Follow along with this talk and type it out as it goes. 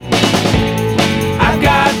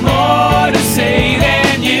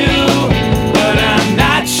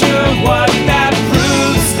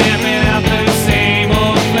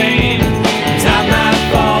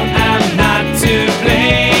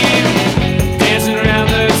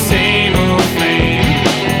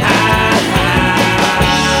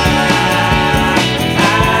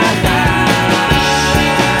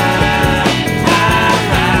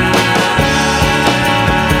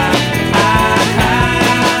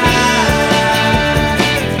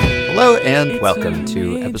and welcome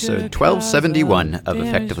to episode 1271 of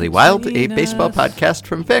Effectively Wild, a baseball podcast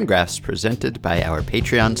from Fangraphs presented by our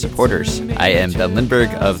Patreon supporters. I am Ben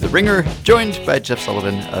Lindbergh of The Ringer, joined by Jeff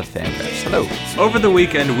Sullivan of Fangraphs. Hello. Over the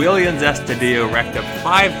weekend, Willians Astudillo racked up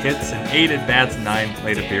 5 hits and 8 at-bats, 9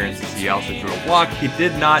 plate appearances. He also drew a walk. He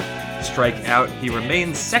did not strike out. He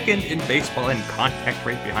remains second in baseball in contact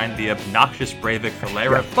rate behind the obnoxious Breivik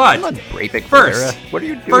Valera. But come on, Breivik first, Valera. What are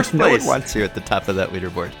you doing? First no place. one wants you at the top of that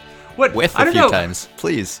leaderboard. What? Whiff I a don't few know. times,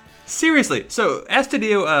 please. Seriously. So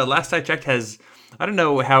Astudillo, last I checked, has, I don't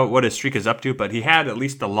know what his streak is up to, but he had at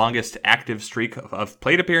least the longest active streak of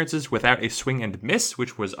plate appearances without a swing and miss,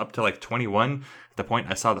 which was up to like 21 at the point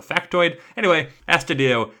I saw the factoid. Anyway,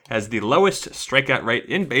 Astudillo has the lowest strikeout rate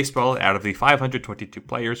in baseball out of the 522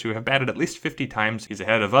 players who have batted at least 50 times. He's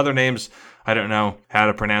ahead of other names I don't know how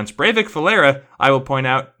to pronounce. Breivik Valera, I will point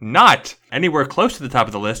out, not anywhere close to the top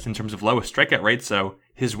of the list in terms of lowest strikeout rate, so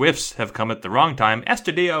his whiffs have come at the wrong time.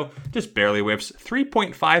 Astudillo just barely whiffs,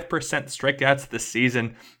 3.5% strikeouts this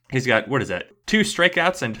season. He's got, 2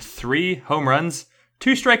 strikeouts and 3 home runs?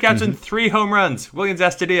 2 strikeouts and 3 home runs. Willians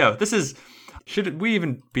Astudillo. This is... Should we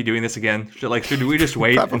even be doing this again? Should we just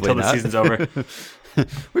wait until the season's over?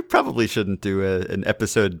 We probably shouldn't do an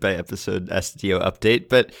episode-by-episode Astudillo update,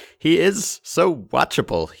 but he is so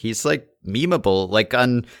watchable. He's like memeable. Like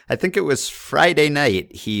on, I think it was Friday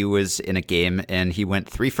night, he was in a game and he went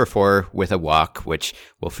 3 for 4 with a walk, which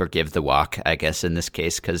we'll forgive the walk, I guess, in this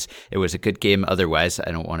case, because it was a good game. Otherwise,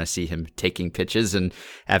 I don't want to see him taking pitches and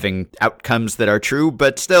having outcomes that are true.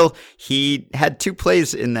 But still, he had 2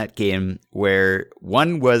 plays in that game where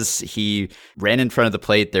one was he ran in front of the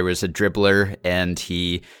plate. There was a dribbler and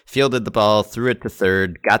he fielded the ball, threw it to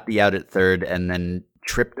third, got the out at third, and then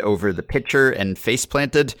tripped over the pitcher and face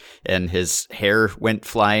planted, and his hair went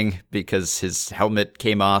flying because his helmet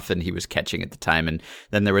came off and he was catching at the time. And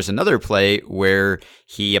then there was another play where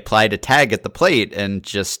he applied a tag at the plate and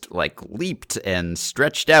just like leaped and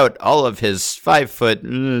stretched out all of his 5 foot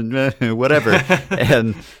whatever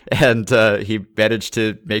and he managed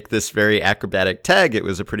to make this very acrobatic tag. It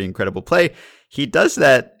was a pretty incredible play. He does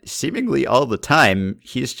that seemingly all the time.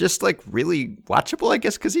 He's just like really watchable, I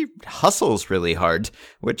guess, because he hustles really hard,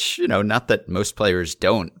 which, not that most players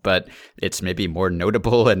don't, but it's maybe more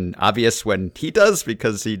notable and obvious when he does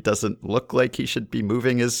because he doesn't look like he should be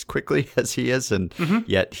moving as quickly as he is, and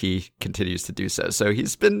yet he continues to do so. So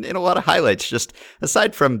he's been in a lot of highlights, just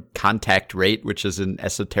aside from contact rate, which is an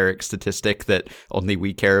esoteric statistic that only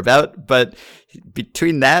we care about. But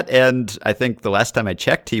between that and I think the last time I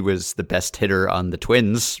checked, he was the best hitter on the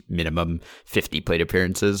Twins, minimum 50 plate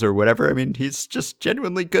appearances or whatever. I mean, he's just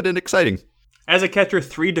genuinely good and exciting. As a catcher,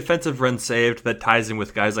 3 defensive runs saved. That ties in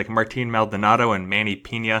with guys like Martin Maldonado and Manny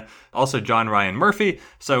Pena. Also John Ryan Murphy.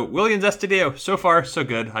 So Willians Astudillo, so far, so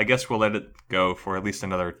good. I guess we'll let it go for at least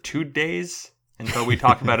another 2 days until we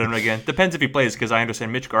talk about him again. Depends if he plays, because I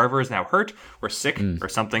understand Mitch Garver is now hurt or sick or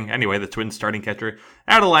something. Anyway, the Twins starting catcher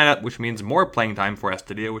out of lineup, which means more playing time for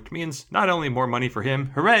Astudillo, which means not only more money for him,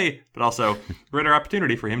 hooray, but also greater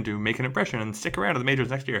opportunity for him to make an impression and stick around in the majors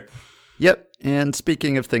next year. Yep. And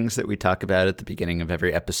speaking of things that we talk about at the beginning of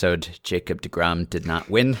every episode, Jacob deGrom did not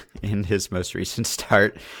win in his most recent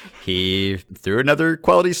start. He threw another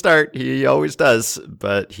quality start. He always does,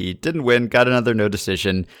 but he didn't win, got another no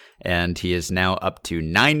decision, and he is now up to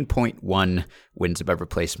 9.1 wins above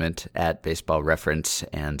replacement at Baseball Reference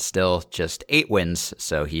and still just 8 wins.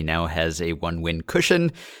 So he now has a 1-win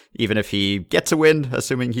cushion. Even if he gets a win,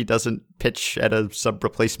 assuming he doesn't pitch at a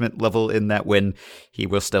sub-replacement level in that win, he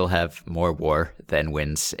will still have more WAR than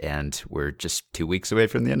wins, and we're just 2 weeks away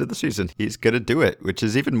from the end of the season. He's going to do it, which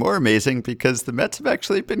is even more amazing because the Mets have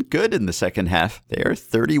actually been good in the second half. They are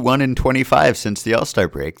 31-25 since the All-Star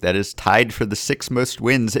break. That is tied for the 6th most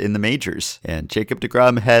wins in the majors, and Jacob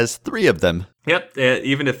deGrom has 3 of them. Yep,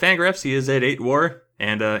 even at Fangraphs, he is at 8 WAR.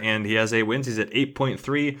 And he has 8 wins. He's at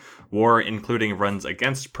 8.3 WAR, including runs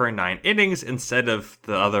against per 9 innings instead of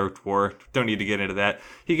the other WAR. Don't need to get into that.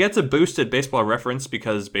 He gets a boost at Baseball Reference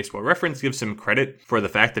because Baseball Reference gives him credit for the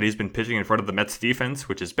fact that he's been pitching in front of the Mets defense,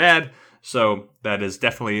 which is bad. So that is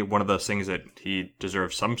definitely one of those things that he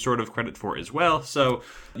deserves some sort of credit for as well. So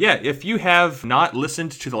yeah, if you have not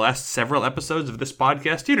listened to the last several episodes of this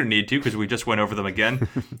podcast, you don't need to because we just went over them again.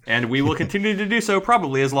 And we will continue to do so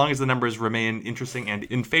probably as long as the numbers remain interesting and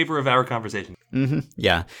in favor of our conversation.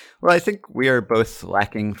 Yeah. Well, I think we are both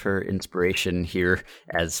lacking for inspiration here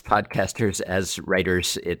as podcasters, as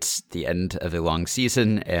writers. It's the end of a long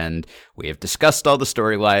season, and we have discussed all the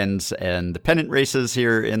storylines, and the pennant races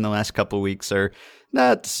here in the last couple weeks are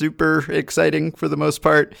not super exciting for the most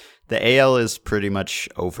part. The AL is pretty much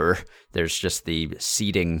over. There's just the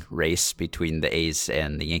seeding race between the A's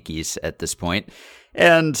and the Yankees at this point.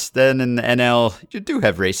 And then in the NL, you do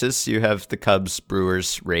have races. You have the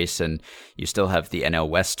Cubs-Brewers race, and you still have the NL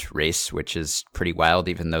West race, which is pretty wild,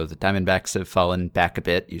 even though the Diamondbacks have fallen back a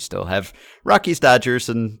bit. You still have Rockies-Dodgers,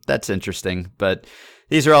 and that's interesting. But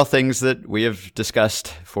these are all things that we have discussed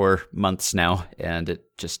for months now, and it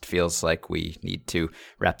just feels like we need to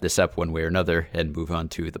wrap this up one way or another and move on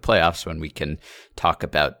to the playoffs when we can talk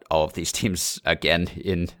about all of these teams again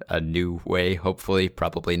in a new way, hopefully,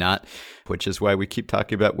 probably not, which is why we keep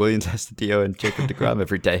talking about Willians Astudillo and Jacob deGrom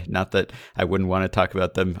every day. Not that I wouldn't want to talk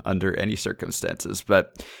about them under any circumstances,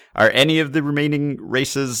 but are any of the remaining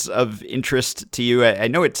races of interest to you? I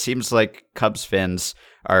know it seems like Cubs fans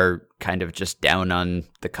are kind of just down on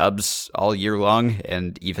the Cubs all year long,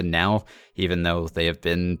 and even now, even though they have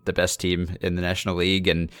been the best team in the National League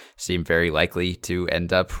and seem very likely to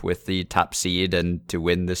end up with the top seed and to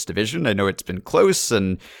win this division. I know it's been close,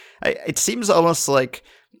 and it seems almost like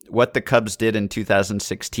what the Cubs did in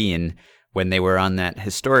 2016 when they were on that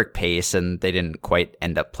historic pace, and they didn't quite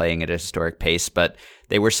end up playing at a historic pace, but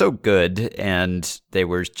they were so good and they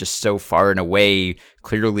were just so far and away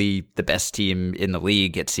clearly the best team in the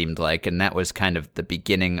league, it seemed like, and that was kind of the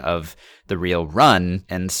beginning of the real run.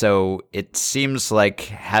 And so it seems like,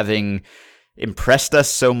 having impressed us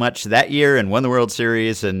so much that year and won the World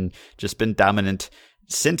Series and just been dominant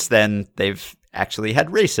since then, they've actually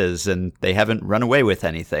had races and they haven't run away with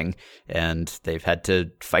anything, and they've had to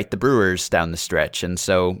fight the Brewers down the stretch. And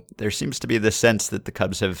so there seems to be the sense that the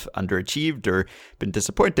Cubs have underachieved or been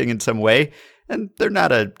disappointing in some way. And they're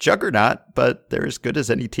not a juggernaut, but they're as good as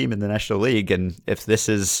any team in the National League. And if this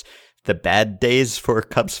is the bad days for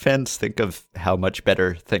Cubs fans, think of how much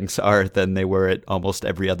better things are than they were at almost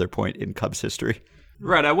every other point in Cubs history.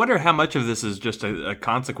 Right. I wonder how much of this is just a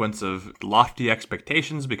consequence of lofty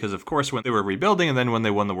expectations, because, of course, when they were rebuilding and then when they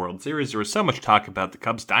won the World Series, there was so much talk about the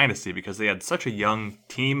Cubs dynasty because they had such a young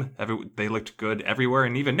team. They looked good everywhere,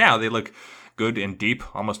 and even now they look good and deep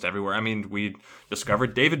almost everywhere. I mean, we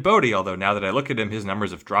discovered David Bodie, although now that I look at him, his numbers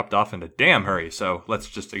have dropped off in a damn hurry, so let's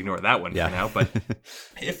just ignore that one for now. But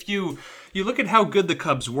if you look at how good the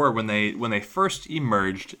Cubs were when they first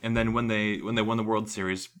emerged, and then when they won the World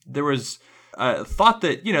Series, there was thought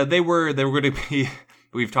that, they were going to be,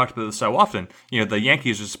 we've talked about this so often, the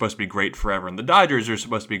Yankees are supposed to be great forever, and the Dodgers are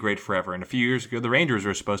supposed to be great forever, and a few years ago the Rangers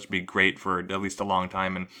were supposed to be great for at least a long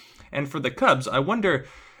time, and for the Cubs, I wonder,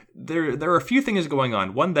 there are a few things going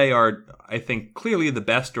on. One, they are, I think, clearly the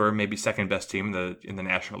best or maybe second best team in the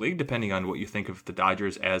National League, depending on what you think of the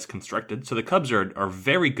Dodgers as constructed. So the Cubs are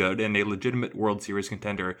very good and a legitimate World Series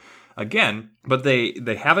contender again, but they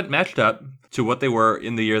haven't matched up to what they were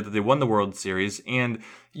in the year that they won the World Series, and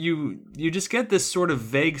you just get this sort of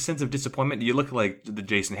vague sense of disappointment. You look like the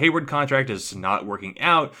Jason Hayward contract is not working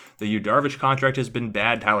out. The Yu Darvish contract has been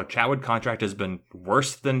bad. Tyler Chatwood contract has been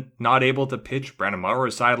worse than not able to pitch. Brandon Morrow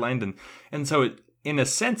is sidelined, and so in a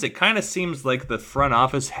sense, it kind of seems like the front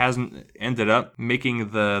office hasn't ended up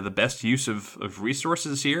making the best use of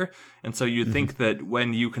resources here. And so you'd think that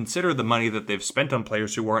when you consider the money that they've spent on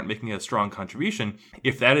players who aren't making a strong contribution,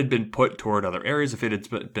 if that had been put toward other areas, if it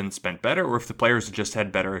had been spent better, or if the players had just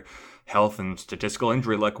had better health and statistical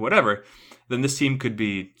injury luck, whatever, then this team could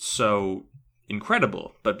be so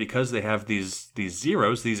incredible. But because they have these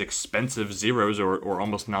zeros, these expensive zeros or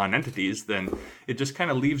almost non-entities, then it just kind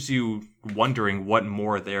of leaves you wondering what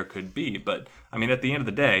more there could be. But I mean, at the end of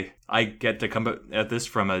the day, I get to come at this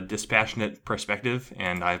from a dispassionate perspective,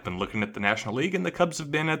 and I've been looking at the National League, and the Cubs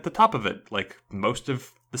have been at the top of it like most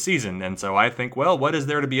of the season. And so I think, well, what is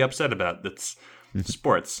there to be upset about? That's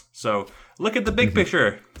sports. So look at the big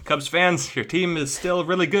picture. Cubs fans, your team is still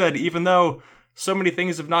really good, even though so many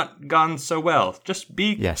things have not gone so well. Just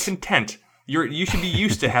be content. You should be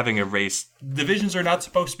used to having a race. Divisions are not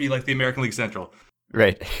supposed to be like the American League Central.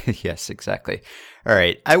 Right. Yes, exactly. All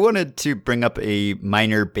right. I wanted to bring up a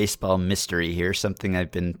minor baseball mystery here, something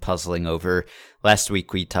I've been puzzling over. Last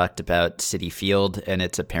week, we talked about Citi Field and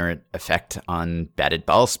its apparent effect on batted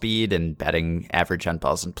ball speed and batting average on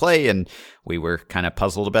balls in play, and we were kind of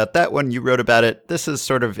puzzled about that one. You wrote about it. This is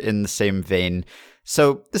sort of in the same vein.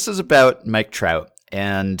 So this is about Mike Trout,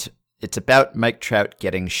 and it's about Mike Trout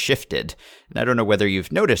getting shifted. And I don't know whether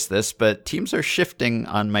you've noticed this, but teams are shifting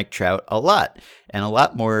on Mike Trout a lot, and a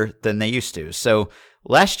lot more than they used to. So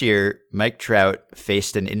last year, Mike Trout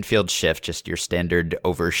faced an infield shift, just your standard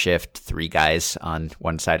overshift, 3 guys on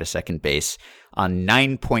one side of second base, on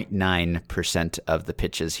 9.9% of the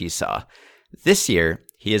pitches he saw. This year,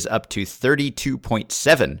 he is up to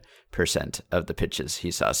 32.7% of the pitches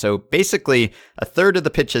he saw. So basically, a third of the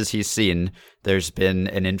pitches he's seen, there's been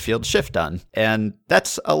an infield shift on. And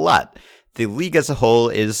that's a lot. The league as a whole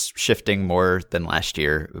is shifting more than last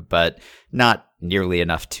year, but not nearly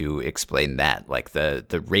enough to explain that. Like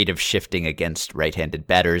the rate of shifting against right-handed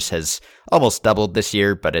batters has almost doubled this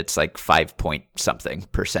year, but it's like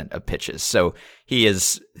 5-point-something% of pitches. So he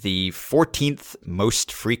is the 14th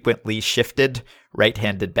most frequently shifted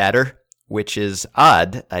right-handed batter, which is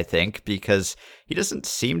odd, I think, because he doesn't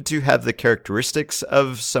seem to have the characteristics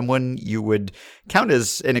of someone you would count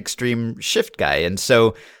as an extreme shift guy. And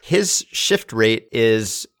so his shift rate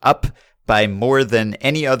is up by more than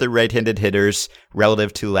any other right-handed hitters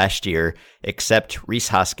relative to last year, except Rhys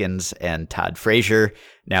Hoskins and Todd Frazier.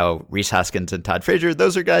 Now, Rhys Hoskins and Todd Frazier,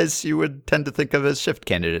 those are guys you would tend to think of as shift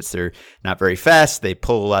candidates. They're not very fast. They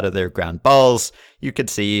pull a lot of their ground balls. You could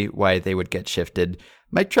see why they would get shifted.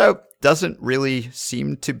 Mike Trout doesn't really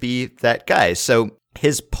seem to be that guy. So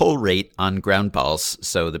his pull rate on ground balls,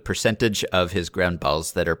 so the percentage of his ground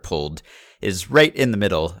balls that are pulled, is right in the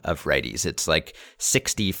middle of righties. It's like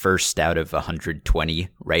 61st out of 120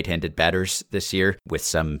 right-handed batters this year with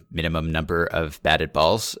some minimum number of batted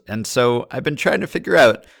balls. And so I've been trying to figure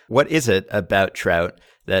out, what is it about Trout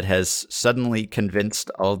that has suddenly convinced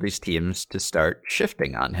all these teams to start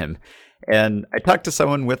shifting on him? And I talked to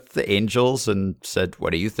someone with the Angels and said,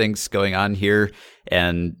 what do you think's going on here?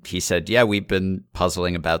 And he said, yeah, we've been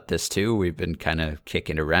puzzling about this too. We've been kind of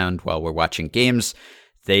kicking around while we're watching games.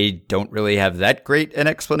 They don't really have that great an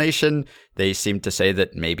explanation. They seem to say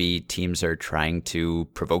that maybe teams are trying to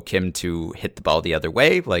provoke him to hit the ball the other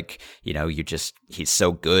way. Like, you know, he's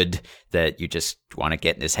so good that you just want to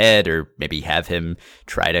get in his head, or maybe have him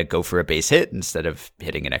try to go for a base hit instead of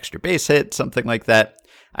hitting an extra base hit, something like that.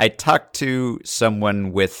 I talked to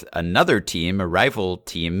someone with another team, a rival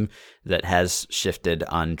team that has shifted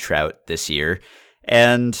on Trout this year,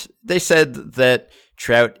 and they said that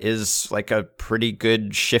Trout is like a pretty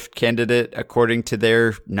good shift candidate according to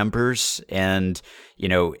their numbers. And, you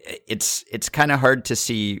know, it's kind of hard to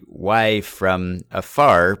see why from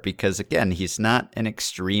afar, because again, he's not an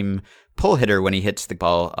extreme pull hitter when he hits the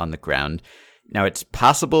ball on the ground. Now, it's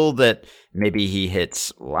possible that maybe he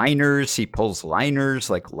hits liners, he pulls liners,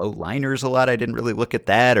 like low liners a lot. I didn't really look at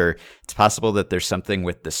that. Or it's possible that there's something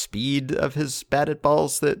with the speed of his batted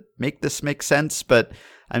balls that make this make sense. But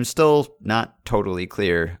I'm still not totally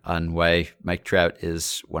clear on why Mike Trout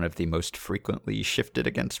is one of the most frequently shifted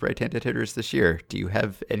against right-handed hitters this year. Do you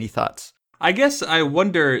have any thoughts? I guess I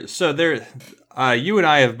wonder, so there, you and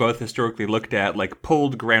I have both historically looked at like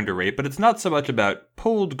pulled grounder rate, but it's not so much about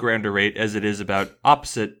pulled grounder rate as it is about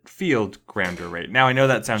opposite field grounder rate. Now, I know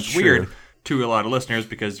that sounds weird to a lot of listeners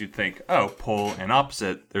because you'd think, oh, pull and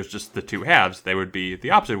opposite, there's just the two halves. They would be the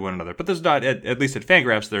opposite of one another. But there's not, at least at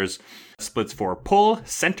Fangraphs, there's splits for pull,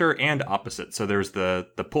 center, and opposite. So there's the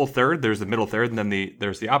pull third, there's the middle third, and then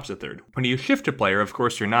there's the opposite third. When you shift a player, of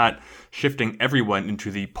course, you're not shifting everyone into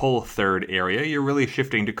the pull third area. You're really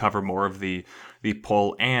shifting to cover more of the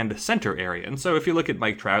pull and center area. And so if you look at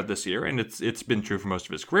Mike Trout this year, and it's been true for most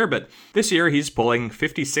of his career, but this year he's pulling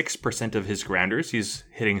 56% of his grounders. He's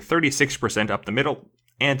hitting 36% up the middle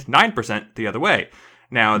and 9% the other way.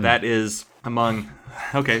 Now that is among,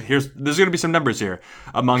 there's going to be some numbers here.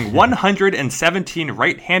 Among 117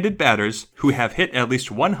 right-handed batters who have hit at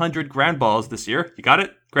least 100 ground balls this year. You got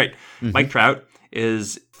it? Great. Mike Trout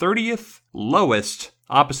is 30th lowest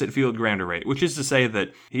opposite field grounder rate, which is to say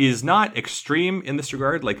that he is not extreme in this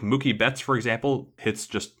regard. Like Mookie Betts, for example, hits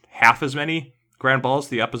just half as many ground balls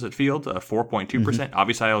the opposite field, 4.2%.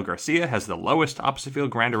 Avisail Garcia has the lowest opposite field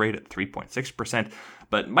grounder rate at 3.6%.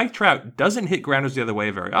 But Mike Trout doesn't hit grounders the other way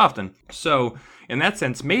very often. So in that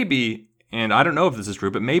sense, maybe, and I don't know if this is true,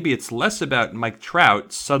 but maybe it's less about Mike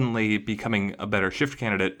Trout suddenly becoming a better shift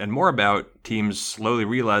candidate and more about teams slowly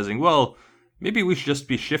realizing, well, maybe we should just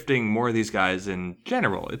be shifting more of these guys in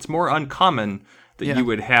general. It's more uncommon that you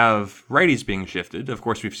would have righties being shifted. Of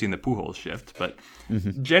course, we've seen the Pujols shift, but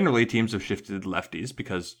generally teams have shifted lefties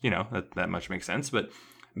because, you know, that much makes sense. But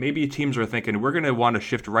maybe teams are thinking, we're going to want to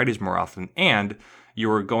shift righties more often, and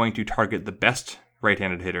you're going to target the best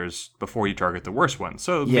right-handed hitters before you target the worst ones.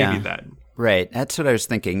 So maybe that. Right. That's what I was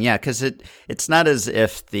thinking. Yeah, because it's not as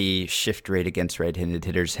if the shift rate against right-handed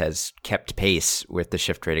hitters has kept pace with the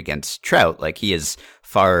shift rate against Trout. Like, he is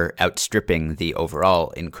far outstripping the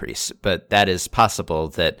overall increase. But that is possible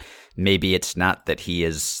that maybe it's not that he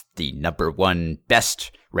is the number one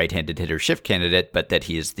best right-handed hitter shift candidate, but that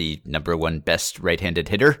he is the number one best right-handed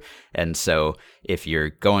hitter. And so if you're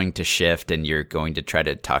going to shift and you're going to try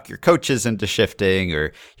to talk your coaches into shifting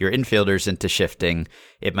or your infielders into shifting,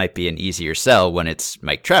 it might be an easier sell when it's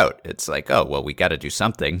Mike Trout. It's like, oh, well, we got to do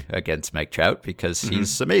something against Mike Trout because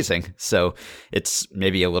he's amazing. So it's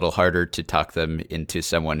maybe a little harder to talk them into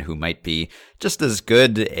someone who might be just as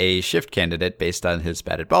good a shift candidate based on his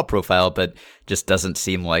batted ball profile, but just doesn't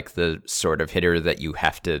seem like the sort of hitter that you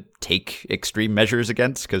have to take extreme measures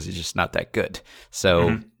against because he's just not that good.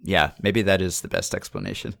 So yeah, maybe that is the best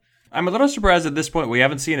explanation. I'm a little surprised at this point we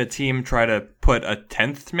haven't seen a team try to put a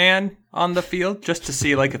 10th man on the field just to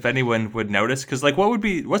see like if anyone would notice. Because like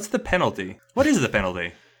what's the penalty? What is the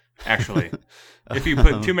penalty, actually? If you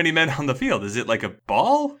put too many men on the field, is it like a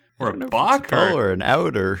ball or a balk? It's a call or an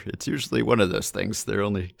out, or it's usually one of those things. There are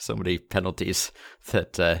only so many penalties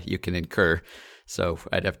that you can incur. So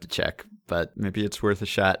I'd have to check, but maybe it's worth a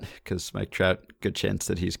shot because Mike Trout, good chance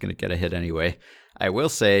that he's going to get a hit anyway. I will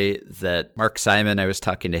say that Mark Simon, I was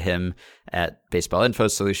talking to him at Baseball Info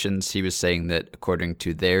Solutions. He was saying that according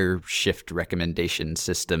to their shift recommendation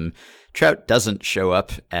system, Trout doesn't show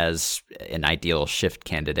up as an ideal shift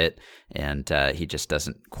candidate, and he just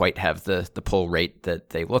doesn't quite have the pull rate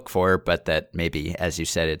that they look for, but that maybe, as you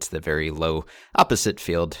said, it's the very low opposite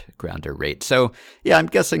field grounder rate. So yeah, I'm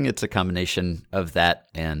guessing it's a combination of that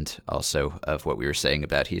and also of what we were saying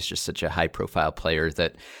about he's just such a high-profile player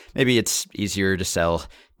that maybe it's easier to sell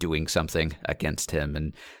doing something against him.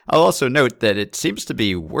 And I'll also note that it seems to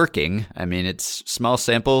be working. I mean, it's small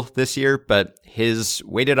sample this year, but his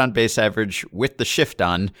weighted on base average with the shift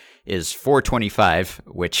on is 425,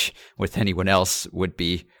 which with anyone else would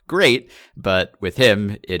be great, but with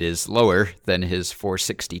him, it is lower than his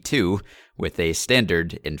 462 with a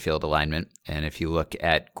standard infield alignment. And if you look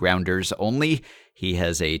at grounders only, he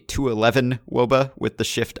has a 211 WOBA with the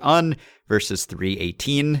shift on versus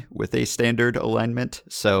 318 with a standard alignment.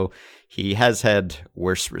 So he has had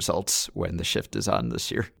worse results when the shift is on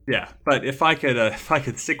this year. Yeah, but if I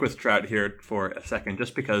could stick with Trout here for a second,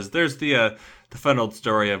 just because there's the fun old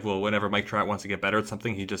story of, well, whenever Mike Trout wants to get better at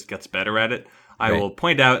something, he just gets better at it. I will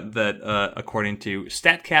point out that according to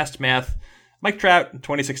StatCast math, Mike Trout in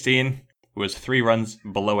 2016 was 3 runs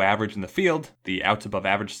below average in the field. The outs above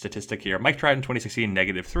average statistic here: Mike Trout in 2016,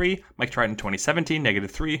 -3. Mike Trout in 2017,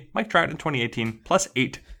 -3. Mike Trout in 2018,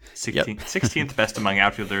 +8. 16th best among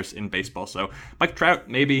outfielders in baseball. So Mike Trout,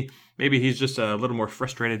 maybe he's just a little more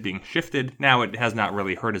frustrated being shifted. Now it has not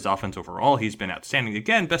really hurt his offense overall. He's been outstanding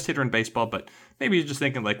again, best hitter in baseball, but maybe he's just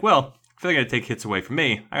thinking like, well, if they're going to take hits away from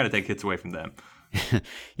me, I got to take hits away from them.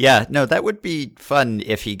 Yeah, no, that would be fun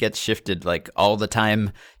if he gets shifted like all the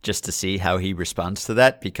time just to see how he responds to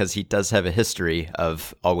that, because he does have a history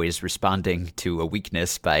of always responding to a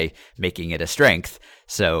weakness by making it a strength.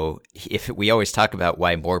 So if we always talk about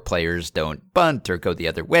why more players don't bunt or go the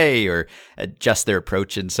other way or adjust their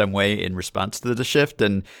approach in some way in response to the shift,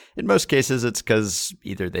 and in most cases it's because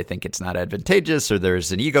either they think it's not advantageous or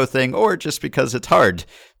there's an ego thing or just because it's hard.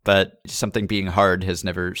 But something being hard has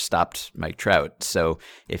never stopped Mike Trout. So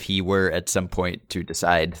if he were at some point to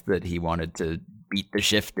decide that he wanted to beat the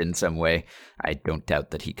shift in some way, I don't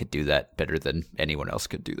doubt that he could do that better than anyone else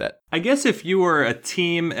could do that. I guess if you were a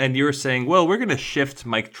team and you were saying, well, we're going to shift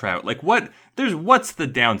Mike Trout, like what's the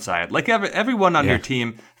downside? Like everyone on your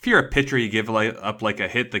team, if you're a pitcher, you give up like a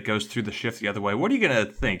hit that goes through the shift the other way, what are you going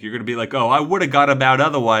to think? You're going to be like, oh, I would have got him out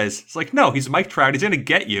otherwise. It's like, no, he's Mike Trout. He's going to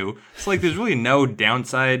get you. It's like there's really no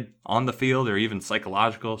downside on the field or even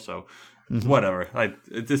psychological. So whatever.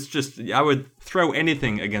 It's just, I would throw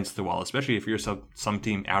anything against the wall, especially if you're some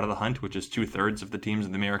team out of the hunt, which is 2/3 of the teams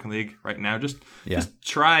in the American League right now. Just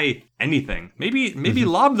try anything. Maybe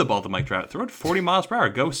lob the ball to Mike Trout. Throw it 40 miles per hour.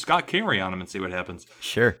 Go Scott Kingery on him and see what happens.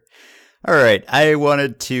 Sure. All right, I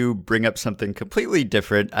wanted to bring up something completely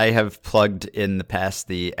different. I have plugged in the past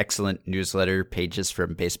the excellent newsletter Pages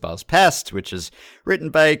from Baseball's Past, which is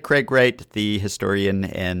written by Craig Wright, the historian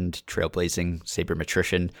and trailblazing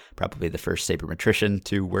sabermetrician, probably the first sabermetrician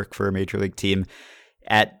to work for a major league team.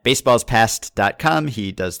 At baseballspast.com,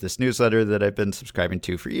 he does this newsletter that I've been subscribing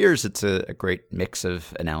to for years. It's a great mix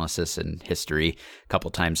of analysis and history a couple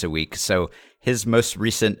times a week. So his most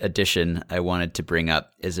recent edition I wanted to bring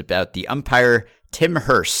up is about the umpire Tim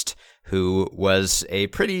Hurst, who was a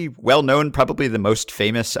pretty well-known, probably the most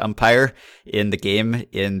famous umpire in the game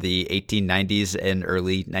in the 1890s and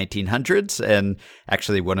early 1900s, and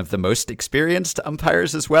actually one of the most experienced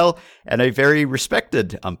umpires as well, and a very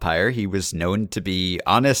respected umpire. He was known to be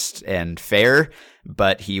honest and fair,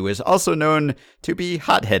 but he was also known to be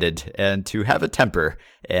hot-headed and to have a temper.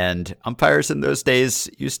 And umpires in those days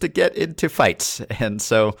used to get into fights. And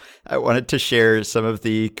so I wanted to share some of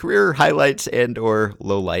the career highlights and or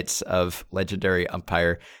lowlights of legendary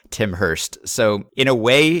umpire Tim Hurst. So in a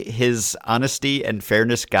way, his honesty and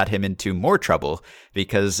fairness got him into more trouble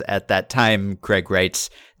because at that time, Greg writes,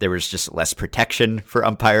 there was just less protection for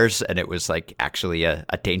umpires, and it was like actually a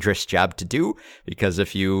dangerous job to do because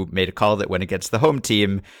if you made a call that went against the home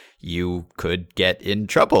team, you could get in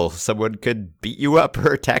trouble. Someone could beat you up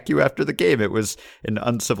or attack you after the game. It was an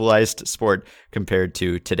uncivilized sport compared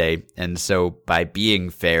to today. And so by being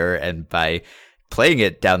fair and by playing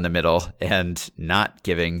it down the middle and not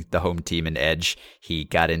giving the home team an edge, he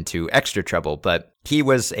got into extra trouble. But he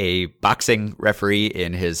was a boxing referee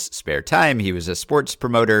in his spare time. He was a sports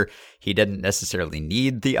promoter. He didn't necessarily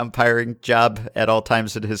need the umpiring job at all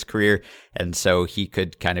times in his career. And so he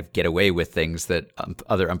could kind of get away with things that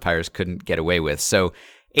other umpires couldn't get away with. So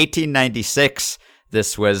 1896,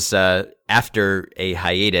 this was after a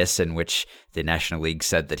hiatus in which the National League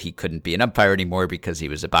said that he couldn't be an umpire anymore because he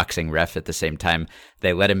was a boxing ref at the same time.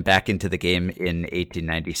 They let him back into the game in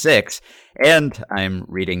 1896. And I'm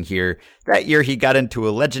reading here, that year he got into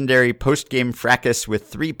a legendary post-game fracas with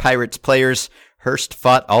 3 Pirates players. Hurst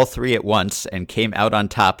fought all 3 at once and came out on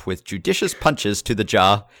top with judicious punches to the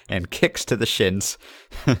jaw and kicks to the shins.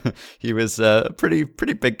 He was a pretty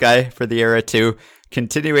big guy for the era, too.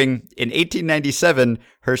 Continuing, in 1897,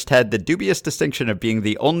 Hurst had the dubious distinction of being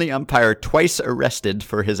the only umpire twice arrested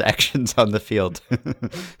for his actions on the field.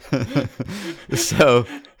 So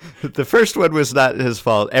the first one was not his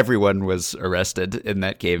fault. Everyone was arrested in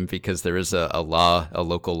that game because there was a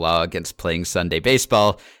local law against playing Sunday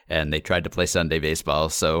baseball, and they tried to play Sunday baseball.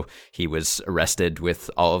 So he was arrested with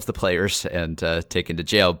all of the players and taken to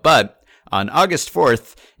jail. But on August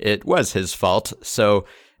 4th, it was his fault. So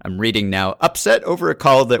I'm reading now. Upset over a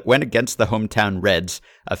call that went against the hometown Reds,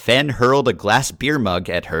 a fan hurled a glass beer mug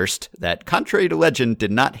at Hurst that, contrary to legend,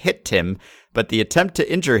 did not hit Tim, but the attempt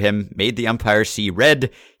to injure him made the umpire see red.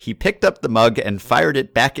 He picked up the mug and fired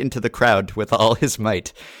it back into the crowd with all his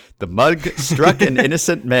might. The mug struck an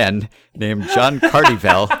innocent man named John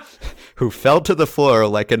Cardival, who fell to the floor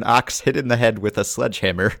like an ox hit in the head with a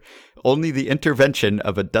sledgehammer. Only the intervention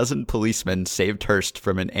of a dozen policemen saved Hurst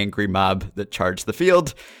from an angry mob that charged the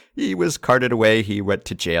field. He was carted away. He went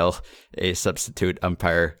to jail. A substitute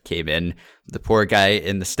umpire came in. The poor guy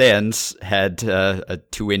in the stands had a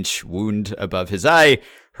 2-inch wound above his eye.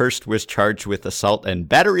 Hurst was charged with assault and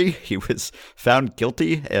battery. He was found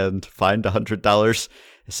guilty and fined $100.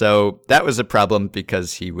 So that was a problem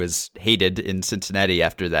because he was hated in Cincinnati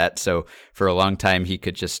after that. So for a long time, he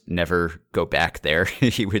could just never go back there.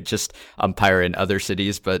 He would just umpire in other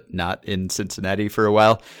cities, but not in Cincinnati for a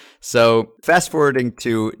while. So fast forwarding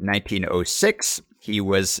to 1906, he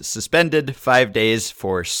was suspended 5 days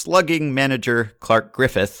for slugging manager Clark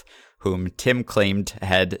Griffith, whom Tim claimed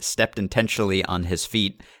had stepped intentionally on his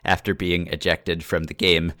feet after being ejected from the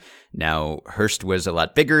game. Now, Hurst was a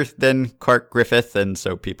lot bigger than Clark Griffith, and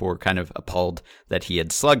so people were kind of appalled that he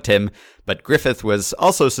had slugged him. But Griffith was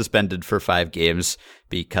also suspended for 5 games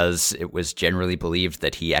because it was generally believed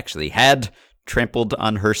that he actually had trampled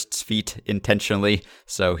on Hurst's feet intentionally,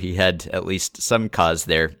 so he had at least some cause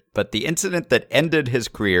there. But the incident that ended his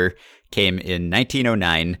career came in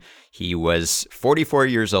 1909. He was 44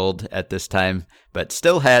 years old at this time, but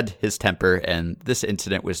still had his temper, and this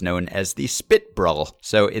incident was known as the Spit Brawl.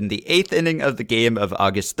 So in the 8th inning of the game of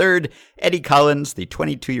August 3rd, Eddie Collins, the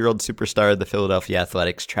 22-year-old superstar of the Philadelphia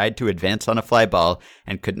Athletics, tried to advance on a fly ball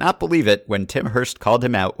and could not believe it when Tim Hurst called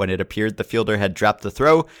him out when it appeared the fielder had dropped the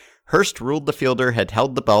throw. Hurst ruled the fielder had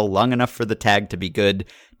held the ball long enough for the tag to be good.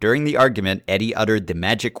 During the argument, Eddie uttered the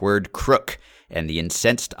magic word crook, and the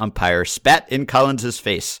incensed umpire spat in Collins's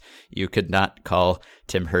face. You could not call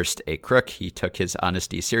Tim Hurst a crook. He took his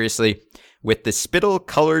honesty seriously. With the spittle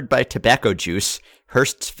colored by tobacco juice,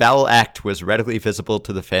 Hurst's foul act was readily visible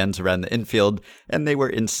to the fans around the infield, and they were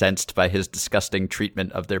incensed by his disgusting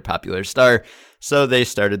treatment of their popular star. So they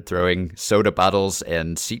started throwing soda bottles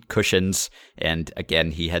and seat cushions, and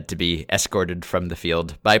again, he had to be escorted from the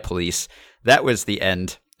field by police. That was the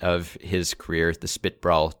end of his career. The Spit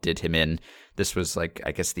Brawl did him in. This was like,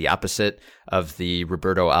 I guess, the opposite of the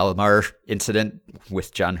Roberto Alomar incident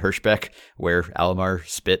with John Hirschbeck, where Alomar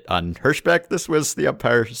spit on Hirschbeck. This was the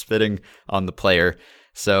umpire spitting on the player.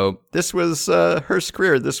 So this was Hurst's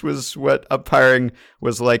career. This was what umpiring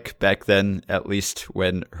was like back then, at least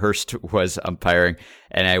when Hurst was umpiring.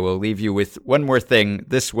 And I will leave you with one more thing.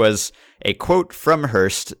 This was a quote from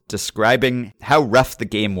Hurst describing how rough the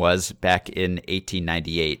game was back in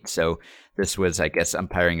 1898. So this was, I guess,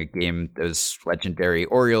 umpiring a game, those legendary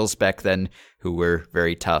Orioles back then, who were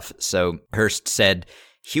very tough. So Hurst said,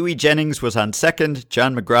 Huey Jennings was on second,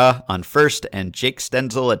 John McGraw on first, and Jake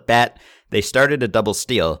Stenzel at bat. They started a double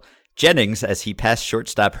steal. Jennings, as he passed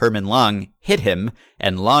shortstop Herman Long, hit him,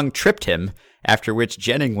 and Long tripped him, after which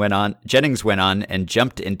Jennings went on and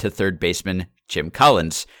jumped into third baseman Jim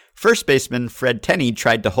Collins. First baseman Fred Tenney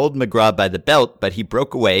tried to hold McGraw by the belt, but he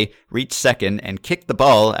broke away, reached second, and kicked the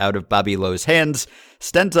ball out of Bobby Lowe's hands.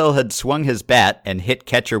 Stenzel had swung his bat and hit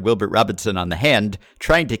catcher Wilbert Robinson on the hand,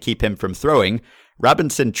 trying to keep him from throwing.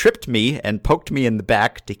 Robinson tripped me and poked me in the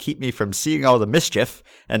back to keep me from seeing all the mischief,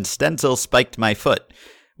 and Stenzel spiked my foot.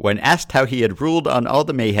 When asked how he had ruled on all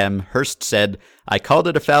the mayhem, Hurst said, "I called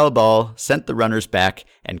it a foul ball, sent the runners back,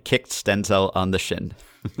 and kicked Stenzel on the shin."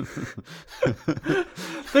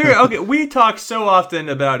 Okay, we talk so often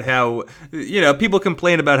about how, people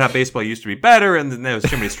complain about how baseball used to be better and then there's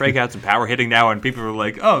too many strikeouts and power hitting now, and people are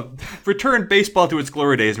like, oh, return baseball to its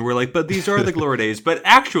glory days. And we're like, but these are the glory days. But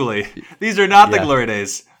actually, these are not the glory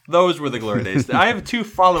days. Those were the glory days. I have 2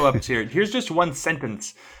 follow-ups here. Here's just one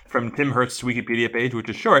sentence from Tim Hurst's Wikipedia page, which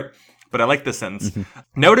is short, but I like this sentence.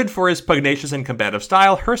 Noted for his pugnacious and combative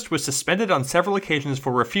style, Hurst was suspended on several occasions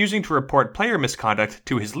for refusing to report player misconduct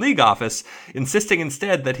to his league office, insisting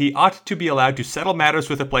instead that he ought to be allowed to settle matters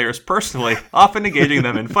with the players personally, often engaging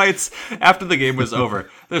them in fights after the game was over.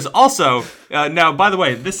 There's also, now, by the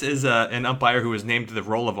way, this is an umpire who was named to the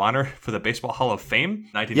Roll of Honor for the Baseball Hall of Fame,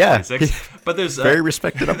 1926. Yeah. But there's very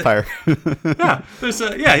respected umpire.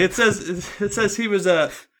 It says he was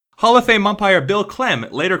a Hall of Fame umpire Bill Clem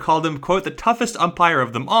later called him, quote, the toughest umpire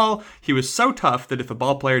of them all. He was so tough that if a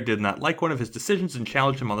ball player did not like one of his decisions and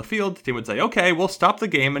challenged him on the field, the team would say, okay, we'll stop the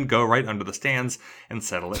game and go right under the stands and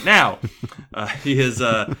settle it now.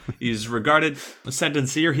 He's regarded a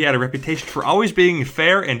sentence here. He had a reputation for always being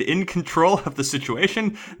fair and in control of the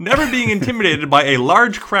situation, never being intimidated by a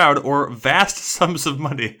large crowd or vast sums of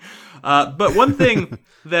money. But one thing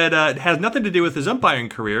that has nothing to do with his umpiring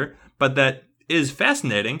career, but that is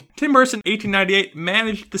fascinating. Tim Hurst in 1898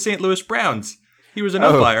 managed the St. Louis Browns. He was an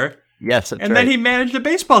umpire. Yes, that's and then he managed a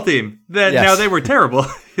baseball team. Now, they were terrible.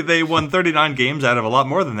 They won 39 games out of a lot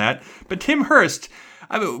more than that. But Tim Hurst,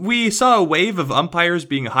 we saw a wave of umpires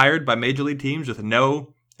being hired by major league teams with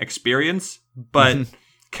no experience. But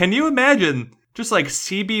can you imagine just like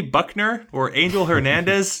C.B. Buckner or Angel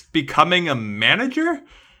Hernandez becoming a manager?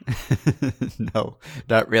 No,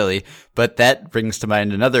 not really. But that brings to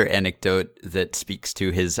mind another anecdote that speaks to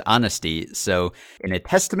his honesty. So, in a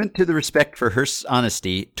testament to the respect for Hurst's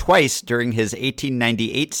honesty, twice during his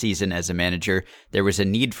 1898 season as a manager, there was a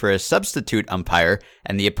need for a substitute umpire,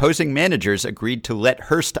 and the opposing managers agreed to let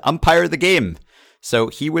Hurst umpire the game. So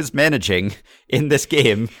he was managing in this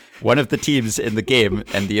game, one of the teams in the game,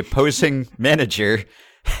 and the opposing manager,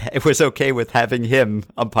 it was okay with having him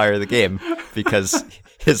umpire the game because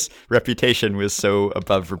his reputation was so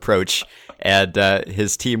above reproach, and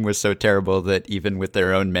his team was so terrible that even with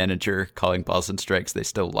their own manager calling balls and strikes, they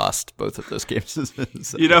still lost both of those games.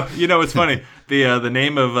 So. You know, it's funny. The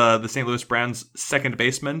name of the St. Louis Browns' second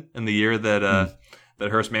baseman in the year that that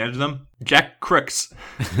Hurst managed them, Jack Crooks.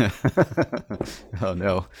 Oh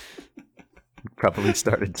no! Probably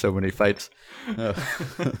started so many fights. Oh.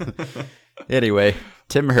 Anyway,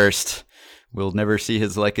 Tim Hurst. We'll never see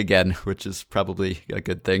his like again, which is probably a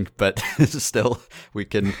good thing, but still, we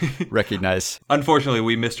can recognize. Unfortunately,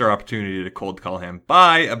 we missed our opportunity to cold call him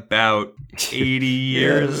by about 80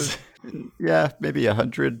 years. Yeah, maybe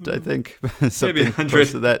 100, I think. Maybe 100.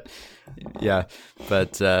 Close to that. Yeah,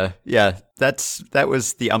 but that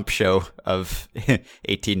was the ump show of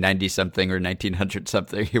 1890 something or 1900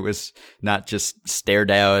 something. It was not just stare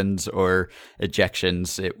downs or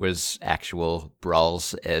ejections. It was actual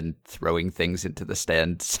brawls and throwing things into the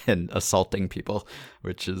stands and assaulting people,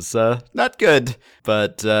 which is not good,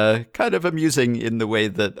 but kind of amusing in the way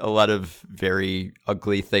that a lot of very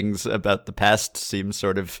ugly things about the past seem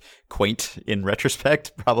sort of quaint in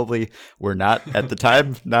retrospect. Probably were not at the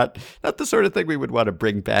time. Not the sort of thing we would want to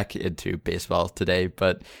bring back into baseball today,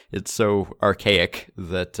 but it's so archaic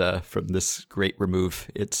that from this great remove,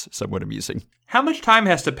 it's somewhat amusing. How much time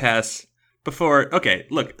has to pass before... Okay,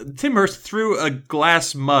 look, Tim Hurst threw a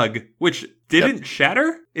glass mug, which didn't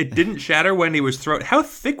shatter? It didn't shatter when he was thrown... How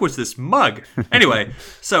thick was this mug? Anyway,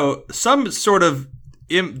 so some sort of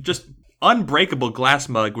just unbreakable glass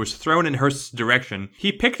mug was thrown in Hurst's direction.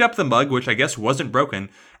 He picked up the mug, which I guess wasn't broken,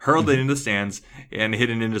 hurled it into the stands, and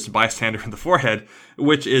hit an innocent bystander in the forehead,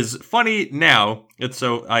 which is funny now. It's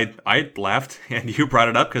so I laughed, and you brought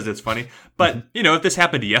it up because it's funny. But, if this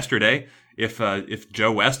happened yesterday, if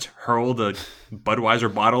Joe West hurled a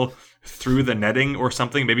Budweiser bottle through the netting or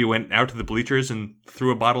something, maybe went out to the bleachers and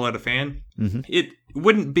threw a bottle at a fan, it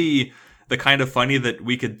wouldn't be the kind of funny that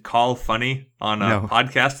we could call funny on a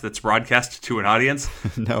podcast that's broadcast to an audience.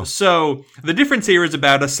 No. So the difference here is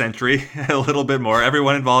about a century, a little bit more.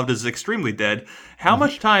 Everyone involved is extremely dead. How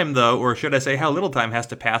much time, though, or should I say how little time has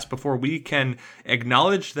to pass before we can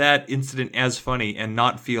acknowledge that incident as funny and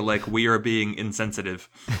not feel like we are being insensitive?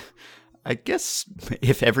 I guess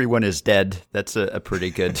if everyone is dead, that's a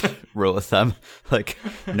pretty good rule of thumb. Like,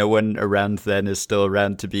 no one around then is still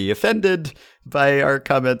around to be offended by our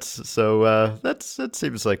comments. So that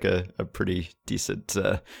seems like a pretty decent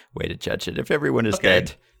way to judge it. If everyone is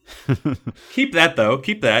dead. Keep that, though.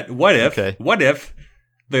 Keep that. What if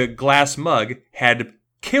the glass mug had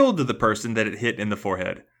killed the person that it hit in the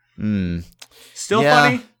forehead? Still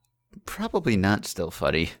funny? Probably not still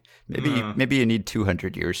funny. Maybe you need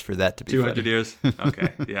 200 years for that to be 200 funny. years?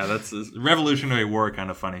 Okay. Yeah, that's a Revolutionary War kind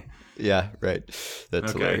of funny. Yeah, right.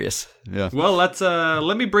 That's hilarious. Yeah. Well,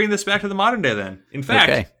 let me bring this back to the modern day then. In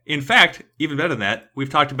fact, even better than that, we've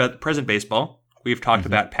talked about present baseball. We've talked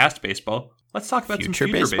about past baseball. Let's talk about some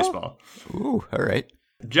future baseball. Ooh, all right.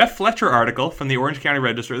 Jeff Fletcher article from the Orange County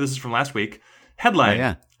Register. This is from last week.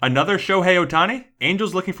 Headline, Another Shohei Ohtani?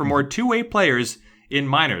 Angels looking for more two-way players in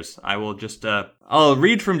minors. I will just, I'll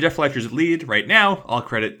read from Jeff Fletcher's lead right now. All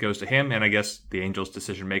credit goes to him and I guess the Angels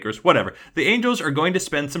decision makers, whatever. The Angels are going to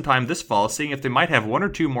spend some time this fall seeing if they might have one or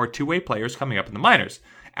two more two-way players coming up in the minors.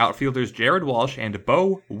 Outfielders Jared Walsh and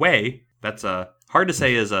Bo Way, that's hard to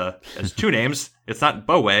say as two names. It's not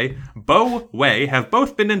Bo Way. Bo Way have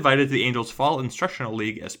both been invited to the Angels Fall Instructional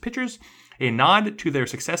League as pitchers, a nod to their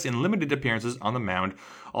success in limited appearances on the mound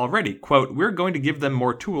already. Quote, we're going to give them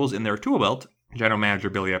more tools in their tool belt, General Manager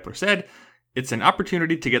Billy Epler said. It's an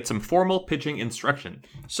opportunity to get some formal pitching instruction.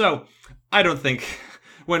 So, I don't think,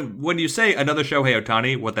 when you say another Shohei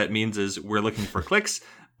Ohtani, what that means is we're looking for clicks,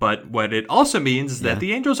 but what it also means is that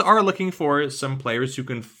the Angels are looking for some players who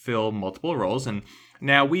can fill multiple roles. And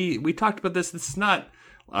now we talked about this. This is not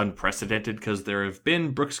unprecedented because there have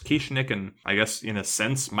been Brooks Kieschnick and I guess in a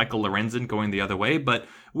sense Michael Lorenzen going the other way. But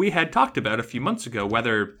we had talked about a few months ago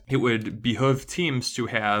whether it would behoove teams to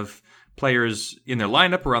have players in their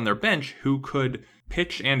lineup or on their bench who could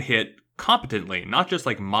pitch and hit competently, not just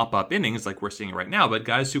like mop up innings like we're seeing right now, but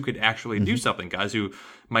guys who could actually do something, guys who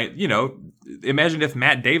might, imagine if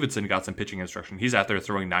Matt Davidson got some pitching instruction. He's out there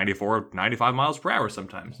throwing 94, 95 miles per hour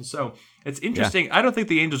sometimes. And so it's interesting. Yeah. I don't think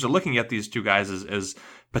the Angels are looking at these two guys as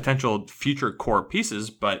potential future core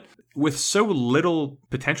pieces, but with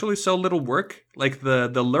potentially so little work, like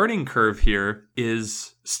the learning curve here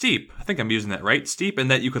is steep. I think I'm using that right. Steep, and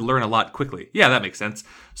that you could learn a lot quickly. Yeah, that makes sense.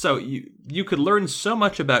 So you could learn so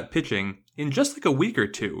much about pitching in just like a week or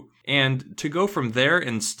two. And to go from there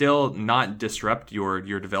and still not disrupt your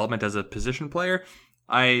development as a position player,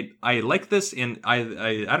 I like this. And I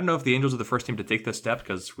don't know if the Angels are the first team to take this step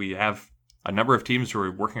because we have a number of teams who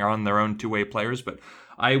are working on their own two-way players, but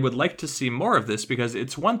I would like to see more of this because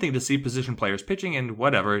it's one thing to see position players pitching and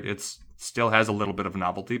whatever, it's still has a little bit of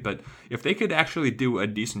novelty, but if they could actually do a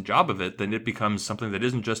decent job of it, then it becomes something that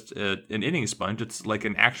isn't just an inning sponge, it's like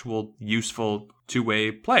an actual useful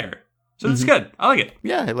two-way player. So that's good. I like it.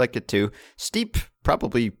 Yeah, I like it too. Steep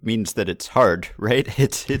probably means that it's hard, right?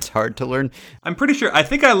 It's hard to learn. I'm pretty sure. I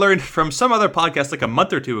think I learned from some other podcast like a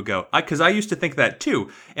month or two ago, because I used to think that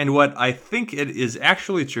too. And what I think it is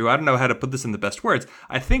actually true, I don't know how to put this in the best words.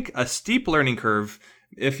 I think a steep learning curve,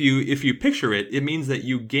 if you picture it, it means that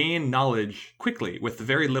you gain knowledge quickly with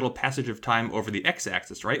very little passage of time over the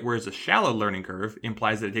x-axis, right? Whereas a shallow learning curve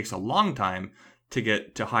implies that it takes a long time to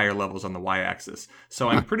get to higher levels on the y-axis. So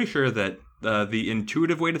I'm pretty sure that the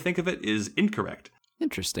intuitive way to think of it is incorrect.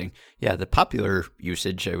 Interesting. Yeah, the popular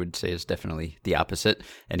usage, I would say, is definitely the opposite.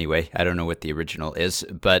 Anyway, I don't know what the original is,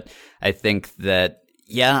 but I think that,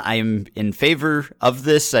 yeah, I'm in favor of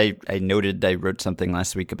this. I wrote something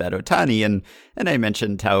last week about Ohtani, and I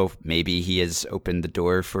mentioned how maybe he has opened the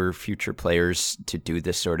door for future players to do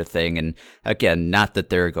this sort of thing. And again, not that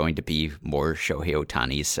there are going to be more Shohei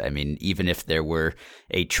Ohtanis. I mean, even if there were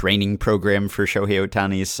a training program for Shohei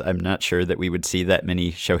Ohtanis, I'm not sure that we would see that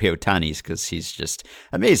many Shohei Ohtanis because he's just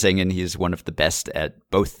amazing and he's one of the best at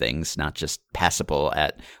both things, not just passable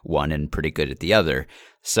at one and pretty good at the other.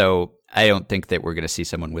 So I don't think that we're going to see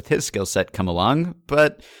someone with his skill set come along,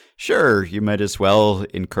 but sure, you might as well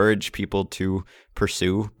encourage people to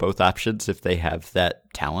pursue both options if they have that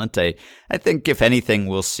talent. I think if anything,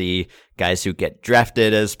 we'll see guys who get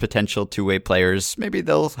drafted as potential two-way players. Maybe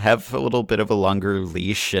they'll have a little bit of a longer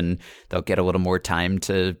leash and they'll get a little more time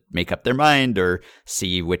to make up their mind or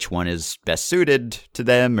see which one is best suited to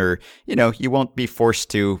them. Or, you won't be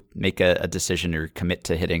forced to make a decision or commit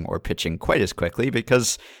to hitting or pitching quite as quickly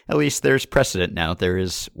because at least there's precedent now. There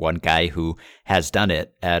is one guy who has done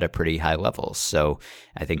it at a pretty high level. So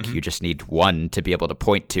I think you just need one to be able to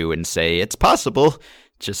point to and say it's possible,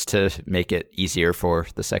 just to make it easier for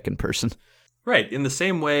the second person. Right. In the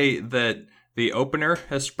same way that the opener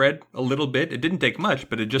has spread a little bit. It didn't take much,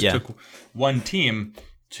 but it just took one team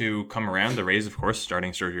to come around. The Rays, of course,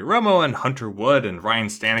 starting Sergio Romo and Hunter Wood and Ryan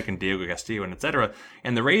Stanek and Diego Castillo and etc.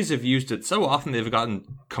 And the Rays have used it so often they've gotten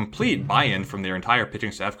complete buy-in from their entire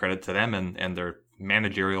pitching staff, credit to them and their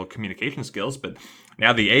managerial communication skills. But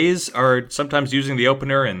now the A's are sometimes using the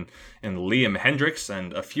opener, and Liam Hendriks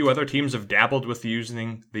and a few other teams have dabbled with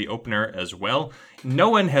using the opener as well. No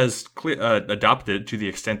one has adopted it to the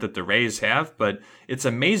extent that the Rays have, but it's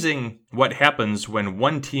amazing what happens when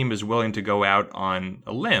one team is willing to go out on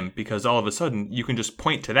a limb, because all of a sudden you can just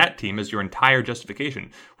point to that team as your entire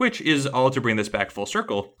justification, which is all to bring this back full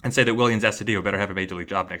circle and say that Willians Astudillo better have a major league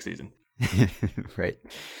job next season. Right.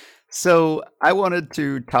 So I wanted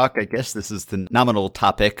to talk, I guess this is the nominal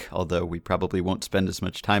topic, although we probably won't spend as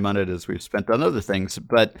much time on it as we've spent on other things,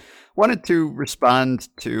 but wanted to respond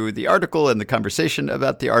to the article and the conversation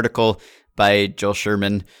about the article by Joel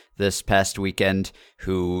Sherman this past weekend,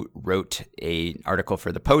 who wrote an article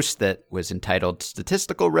for The Post that was entitled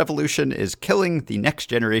 "Statistical Revolution is Killing the Next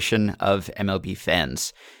Generation of MLB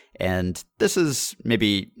Fans." And this is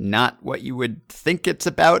maybe not what you would think it's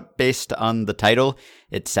about based on the title.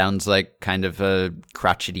 It sounds like kind of a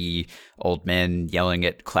crotchety old man yelling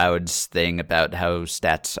at clouds thing about how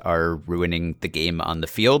stats are ruining the game on the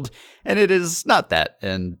field. And it is not that.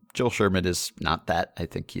 And Joel Sherman is not that. I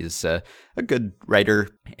think he's a good writer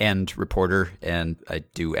and reporter, and I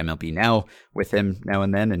do MLB Now with him now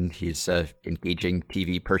and then, and he's an engaging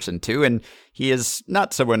TV person too. And he is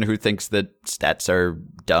not someone who thinks that stats are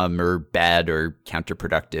dumb or bad or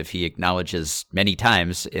counterproductive. He acknowledges many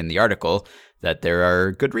times in the article that there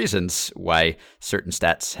are good reasons why certain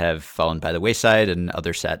stats have fallen by the wayside and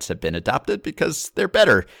other stats have been adopted, because they're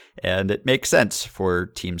better and it makes sense for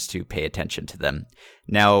teams to pay attention to them.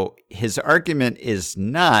 Now, his argument is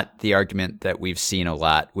not the argument that we've seen a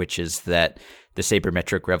lot, which is that the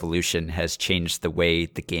sabermetric revolution has changed the way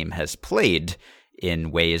the game has played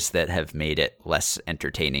in ways that have made it less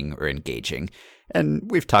entertaining or engaging.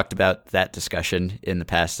 And we've talked about that discussion in the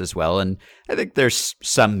past as well. And I think there's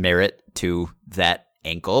some merit to that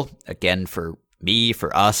angle. Again, for me,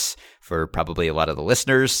 for us, for probably a lot of the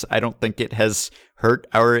listeners, I don't think it has hurt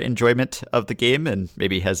our enjoyment of the game and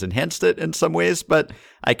maybe has enhanced it in some ways. But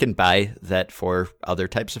I can buy that for other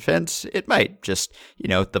types of fans, it might. Just,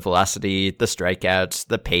 the velocity, the strikeouts,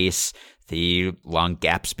 the pace, the long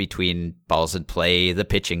gaps between balls in play, the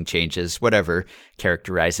pitching changes, whatever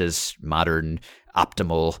characterizes modern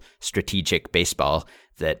optimal strategic baseball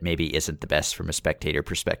that maybe isn't the best from a spectator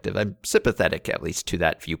perspective. I'm sympathetic, at least, to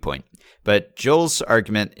that viewpoint. But Joel's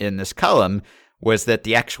argument in this column was that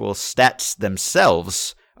the actual stats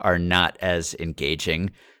themselves are not as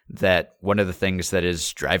engaging, that one of the things that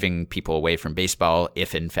is driving people away from baseball,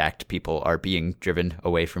 if in fact people are being driven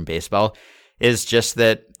away from baseball, is just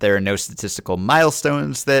that there are no statistical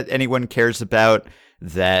milestones that anyone cares about,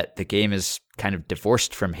 that the game is kind of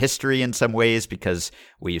divorced from history in some ways, because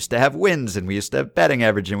we used to have wins and we used to have batting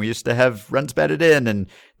average and we used to have runs batted in, and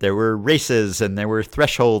there were races and there were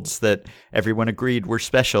thresholds that everyone agreed were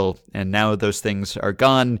special. And now those things are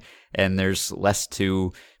gone and there's less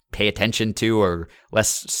to pay attention to, or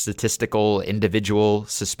less statistical individual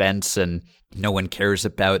suspense, and no one cares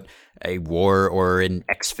about a WAR or an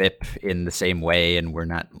xFIP in the same way, and we're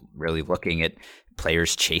not really looking at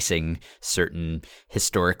players chasing certain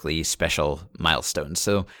historically special milestones.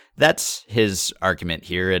 So that's his argument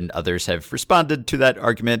here, and others have responded to that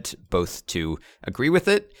argument, both to agree with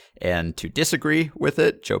it and to disagree with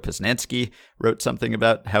it. Joe Posnanski wrote something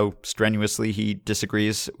about how strenuously he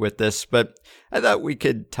disagrees with this, but I thought we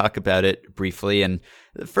could talk about it briefly. And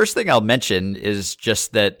the first thing I'll mention is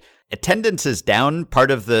just that attendance is down.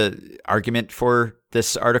 Part of the argument for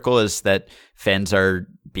this article is that fans are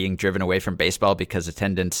being driven away from baseball because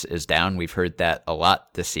attendance is down. We've heard that a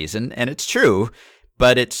lot this season, and it's true,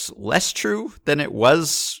 but it's less true than it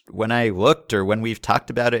was when I looked, or when we've talked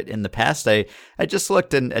about it in the past. I just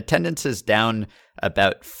looked, and attendance is down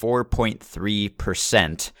about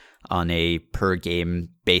 4.3% on a per game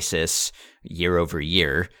basis year over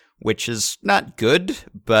year, which is not good.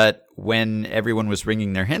 But when everyone was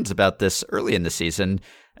wringing their hands about this early in the season,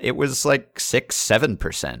 it was like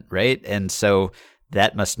 6-7%, right? And so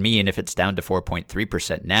that must mean, if it's down to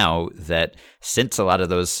 4.3% now, that since a lot of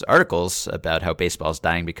those articles about how baseball is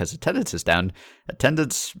dying because attendance is down,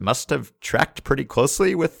 attendance must have tracked pretty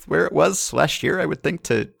closely with where it was last year, I would think,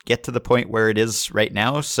 to get to the point where it is right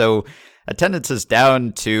now. So attendance is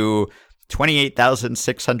down to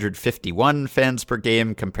 28,651 fans per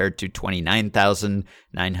game compared to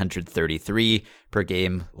 29,933 per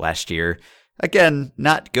game last year. Again,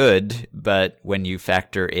 not good, but when you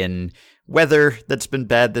factor in weather that's been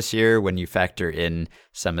bad this year, when you factor in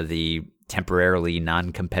some of the temporarily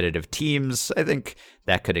non-competitive teams, I think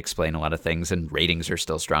that could explain a lot of things, and ratings are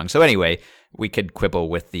still strong. So anyway, we could quibble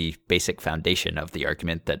with the basic foundation of the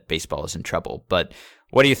argument that baseball is in trouble. But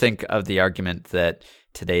what do you think of the argument that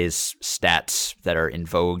today's stats that are in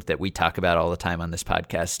vogue, that we talk about all the time on this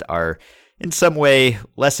podcast, are in some way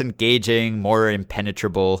less engaging, more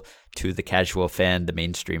impenetrable to the casual fan, the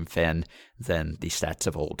mainstream fan, than the stats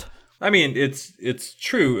of old? I mean, it's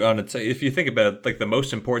true on its. If you think about it, like, the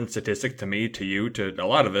most important statistic to me, to you, to a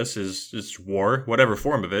lot of us is WAR, whatever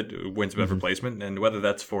form of it, wins above replacement, and whether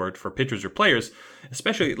that's for pitchers or players,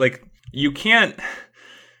 especially, like, you can't,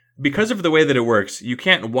 because of the way that it works, you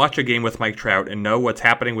can't watch a game with Mike Trout and know what's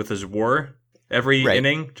happening with his WAR every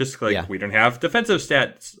inning. Just like we don't have defensive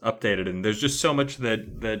stats updated, and there's just so much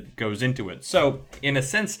that goes into it. So in a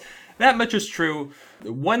sense, that much is true.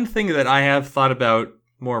 One thing that I have thought about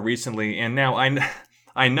more recently, and now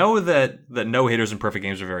I know that no-hitters and perfect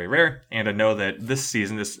games are very rare, and I know that this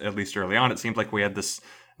season, at least early on, it seemed like we had this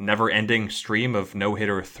never-ending stream of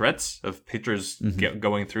no-hitter threats, of pitchers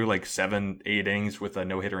going through like 7-8 innings with a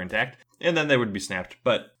no-hitter intact, and then they would be snapped.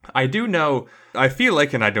 But I do know, I feel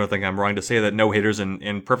like, and I don't think I'm wrong to say, that no-hitters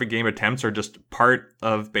and perfect game attempts are just part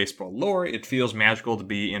of baseball lore. It feels magical to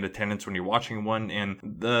be in attendance when you're watching one, and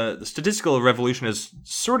the statistical revolution has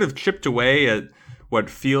sort of chipped away at what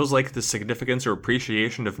feels like the significance or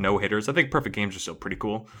appreciation of no-hitters. I think perfect games are still pretty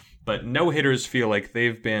cool, but no-hitters feel like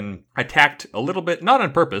they've been attacked a little bit, not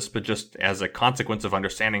on purpose, but just as a consequence of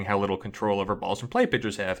understanding how little control over balls and play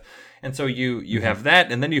pitchers have. And so you have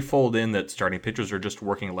that, and then you fold in that starting pitchers are just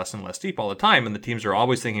working less and less deep all the time, and the teams are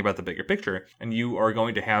always thinking about the bigger picture, and you are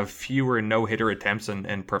going to have fewer no-hitter attempts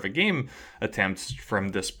and perfect game attempts from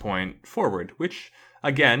this point forward, which,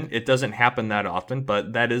 again, it doesn't happen that often,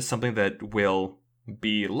 but that is something that will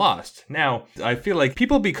be lost. Now, I feel like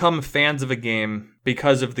people become fans of a game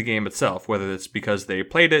because of the game itself, whether it's because they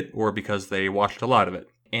played it or because they watched a lot of it.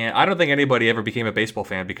 And I don't think anybody ever became a baseball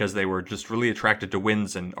fan because they were just really attracted to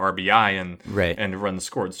wins and RBI and run the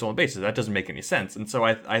score and stolen bases. That doesn't make any sense. And so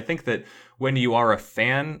I think that when you are a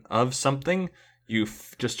fan of something, you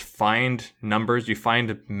just find numbers, you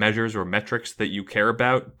find measures or metrics that you care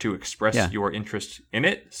about to express your interest in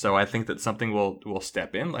it. So I think that something will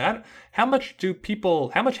step in. Like, how much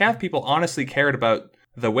have people honestly cared about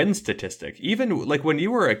the win statistic? Even like when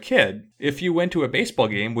you were a kid, if you went to a baseball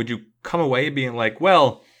game, would you come away being like,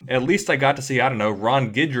 well, at least I got to see, I don't know,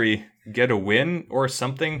 Ron Guidry get a win or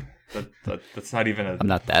something? That's not even I'm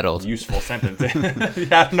not that old. Useful sentence. I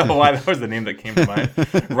don't know why that was the name that came to mind.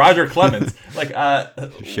 Roger Clemens. Like,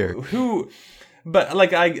 sure. Who? But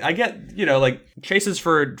like, I get, like chases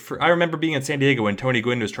for. I remember being in San Diego when Tony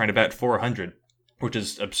Gwynn was trying to bat 400, which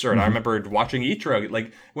is absurd. I remember watching Ichiro.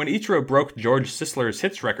 Like when Ichiro broke George Sisler's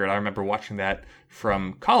hits record, I remember watching that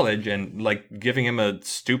from college and like giving him a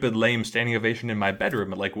stupid, lame standing ovation in my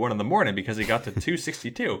bedroom at like 1 a.m. because he got to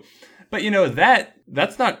 262. But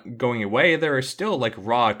that's not going away. There are still like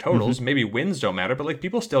raw totals. Maybe wins don't matter, but like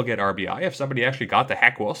people still get RBI. If somebody actually got the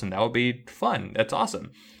Hack Wilson, that would be fun. That's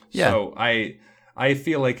awesome. Yeah. So I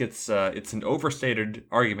feel like it's an overstated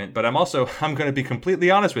argument, but I'm going to be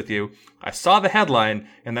completely honest with you. I saw the headline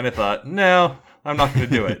and then I thought, no, I'm not going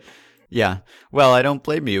to do it. Yeah. Well, I don't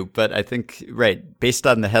blame you, but I think, right, based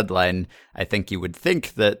on the headline, I think you would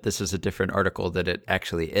think that this is a different article than it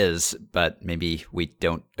actually is, but maybe we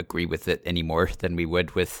don't agree with it any more than we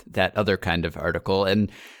would with that other kind of article.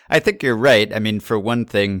 And I think you're right. I mean, for one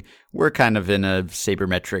thing, we're kind of in a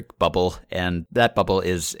sabermetric bubble, and that bubble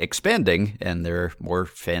is expanding, and there are more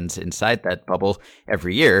fans inside that bubble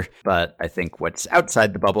every year. But I think what's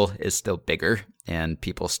outside the bubble is still bigger, and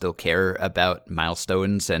people still care about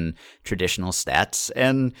milestones and traditional stats,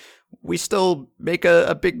 and we still make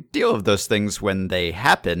a big deal of those things when they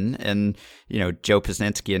happen. And, Joe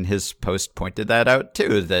Posnanski in his post pointed that out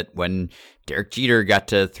too, that when Derek Jeter got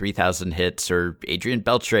to 3,000 hits, or Adrian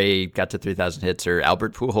Beltre got to 3,000 hits, or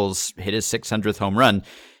Albert Pujols hit his 600th home run,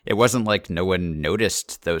 it wasn't like no one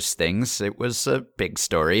noticed those things. It was a big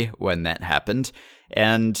story when that happened.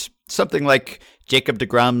 And something like Jacob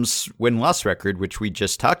deGrom's win-loss record, which we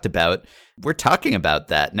just talked about, we're talking about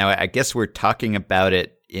that. Now, I guess we're talking about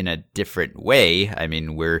it in a different way. I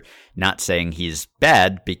mean, we're not saying he's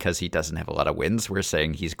bad because he doesn't have a lot of wins. We're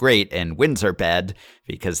saying he's great, and wins are bad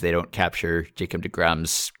because they don't capture Jacob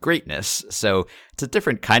deGrom's greatness. So it's a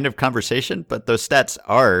different kind of conversation, but those stats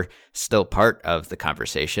are still part of the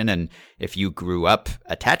conversation. And if you grew up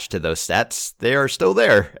attached to those stats, they are still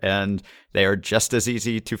there, and they are just as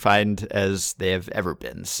easy to find as they have ever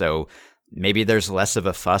been. So maybe there's less of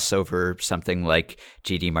a fuss over something like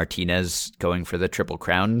JD Martinez going for the Triple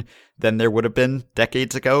Crown than there would have been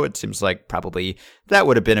decades ago. It seems like probably that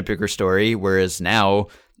would have been a bigger story, whereas now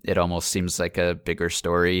it almost seems like a bigger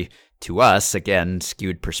story to us, again,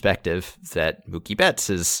 skewed perspective, that Mookie Betts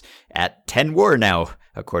is at 10 WAR now,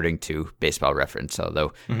 according to Baseball Reference,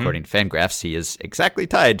 although according to Fangraphs, he is exactly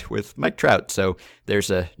tied with Mike Trout. So there's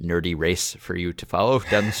a nerdy race for you to follow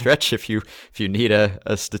down the stretch if you need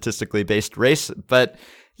a statistically based race. But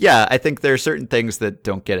yeah, I think there are certain things that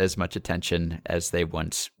don't get as much attention as they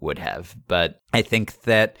once would have. But I think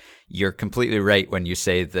that you're completely right when you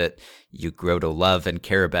say that you grow to love and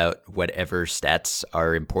care about whatever stats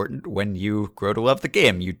are important when you grow to love the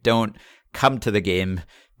game. You don't come to the game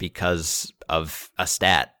because of a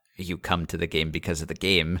stat. You come to the game because of the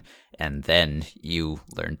game, and then you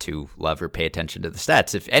learn to love or pay attention to the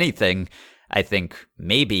stats. If anything, I think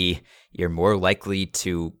maybe you're more likely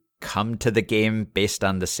to come to the game based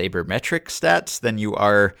on the sabermetric stats than you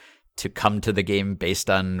are to come to the game based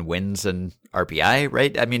on wins and RBI,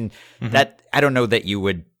 right? I mean, that I don't know that you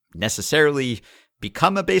would necessarily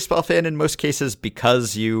become a baseball fan in most cases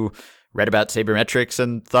because you read about sabermetrics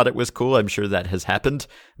and thought it was cool. I'm sure that has happened,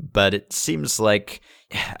 but it seems like,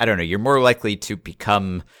 I don't know, you're more likely to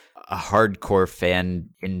become a hardcore fan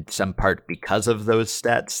in some part because of those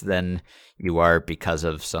stats than you are because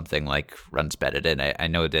of something like runs batted in. I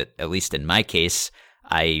know that, at least in my case,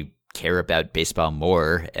 I care about baseball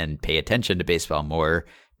more and pay attention to baseball more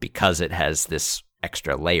because it has this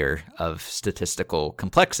extra layer of statistical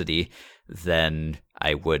complexity than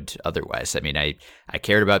I would otherwise. I mean, I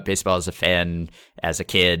cared about baseball as a fan as a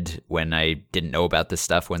kid when I didn't know about this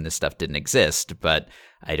stuff, when this stuff didn't exist, but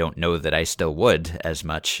I don't know that I still would as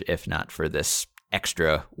much if not for this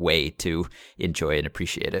extra way to enjoy and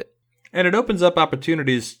appreciate it. And it opens up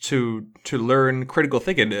opportunities to learn critical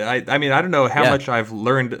thinking. I mean, I don't know how much I've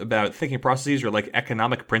learned about thinking processes or like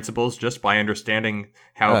economic principles just by understanding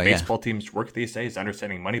how baseball teams work these days,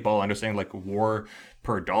 understanding Moneyball, understanding like WAR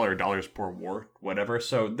per dollar, dollars per WAR, whatever.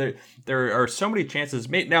 So there are so many chances.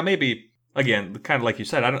 Now, maybe, again, kind of like you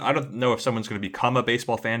said, I don't know if someone's going to become a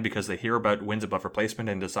baseball fan because they hear about wins above replacement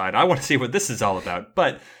and decide, I want to see what this is all about.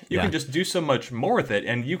 But you can just do so much more with it.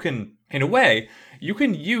 And you can, in a way, you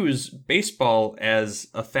can use baseball as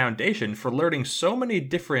a foundation for learning so many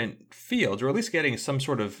different fields, or at least getting some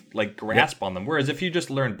sort of like grasp on them. Whereas if you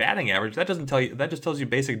just learn batting average, that doesn't tell you, that just tells you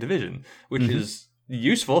basic division, which is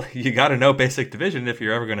useful. You got to know basic division if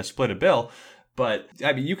you're ever going to split a bill. But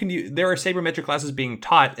I mean, there are sabermetric classes being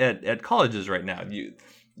taught at colleges right now.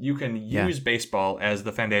 You can use baseball as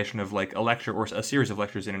the foundation of like a lecture or a series of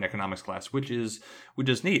lectures in an economics class, which is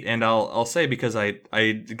neat. And I'll say, because I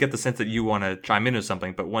get the sense that you want to chime into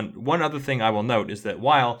something, but one other thing I will note is that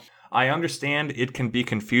while I understand it can be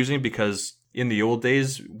confusing because in the old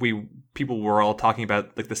days people were all talking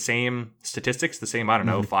about like the same statistics, the same, I don't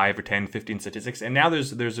know, 5 or 10, 15 statistics, and now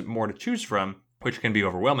there's more to choose from, which can be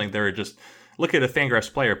overwhelming. There are just, look at a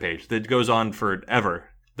Fangraphs player page that goes on forever.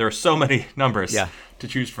 There are so many numbers to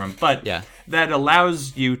choose from, but that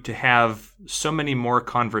allows you to have so many more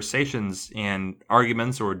conversations and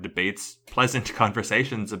arguments or debates, pleasant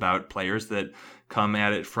conversations about players that come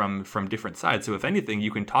at it from different sides. So if anything, you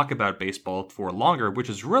can talk about baseball for longer, which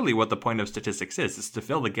is really what the point of statistics is to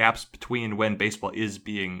fill the gaps between when baseball is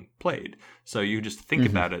being played. So you just think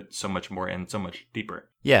about it so much more and so much deeper.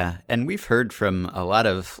 Yeah, and we've heard from a lot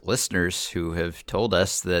of listeners who have told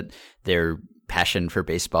us that their passion for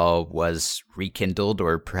baseball was rekindled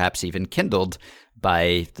or perhaps even kindled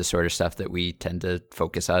by the sort of stuff that we tend to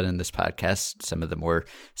focus on in this podcast, some of the more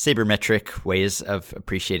sabermetric ways of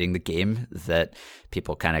appreciating the game, that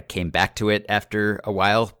people kind of came back to it after a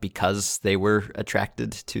while because they were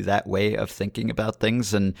attracted to that way of thinking about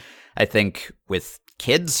things. And I think with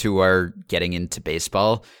kids who are getting into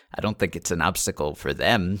baseball, I don't think it's an obstacle for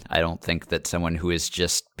them. I don't think that someone who is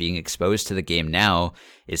just being exposed to the game now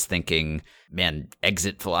is thinking, man,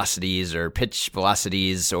 exit velocities or pitch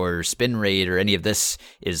velocities or spin rate or any of this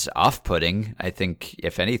is off-putting. I think,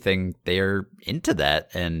 if anything, they're into that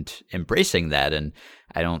and embracing that. And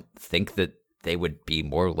I don't think that they would be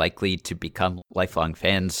more likely to become lifelong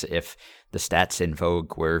fans if the stats in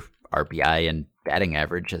vogue were RBI and batting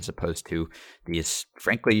average as opposed to these,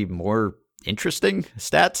 frankly, more interesting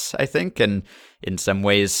stats, I think, and in some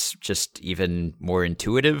ways just even more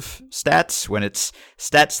intuitive stats when it's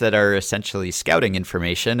stats that are essentially scouting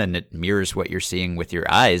information and it mirrors what you're seeing with your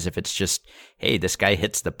eyes. If it's just, hey, this guy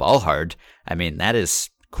hits the ball hard, I mean, that is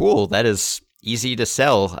cool. That is easy to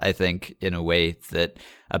sell, I think, in a way that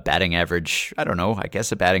a batting average, I don't know, I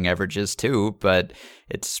guess a batting average is too, but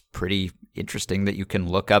it's pretty interesting that you can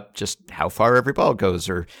look up just how far every ball goes,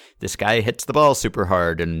 or this guy hits the ball super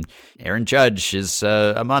hard, and Aaron Judge is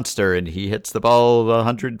a monster and he hits the ball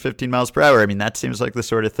 115 miles per hour. I mean, that seems like the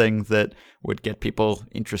sort of thing that would get people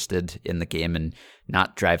interested in the game and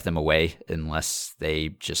not drive them away unless they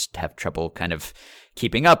just have trouble kind of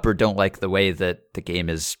keeping up or don't like the way that the game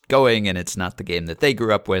is going and it's not the game that they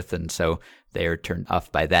grew up with. And so they're turned off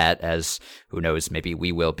by that, as who knows, maybe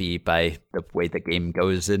we will be by the way the game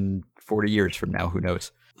goes in 40 years from now. Who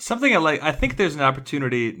knows? Something I think there's an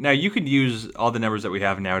opportunity. Now, you can use all the numbers that we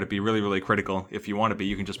have now to be really, really critical if you want to be.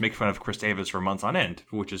 You can just make fun of Chris Davis for months on end,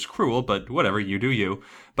 which is cruel, but whatever, you do you.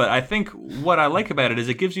 But I think what I like about it is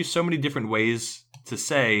it gives you so many different ways to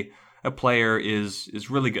say a player is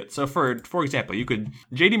really good. So for example, you could,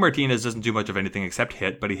 JD Martinez doesn't do much of anything except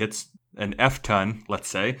hit, but he hits an F ton, let's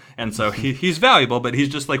say. And so he's valuable, but he's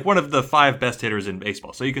just like one of the 5 best hitters in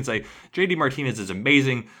baseball. So you can say JD Martinez is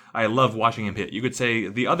amazing. I love watching him hit. You could say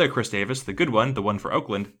the other Chris Davis, the good one, the one for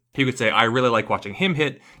Oakland, you could say, I really like watching him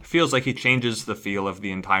hit. Feels like he changes the feel of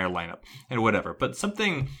the entire lineup and whatever. But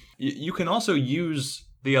something you can also use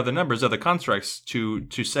the other numbers, other constructs to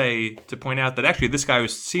point out that actually this guy who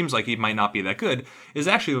seems like he might not be that good is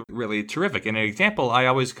actually really terrific. And an example I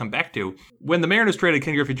always come back to, when the Mariners traded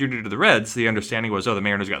Ken Griffey Jr. to the Reds, the understanding was, the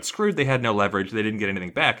Mariners got screwed. They had no leverage. They didn't get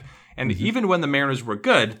anything back. And even when the Mariners were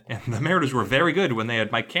good, and the Mariners were very good when they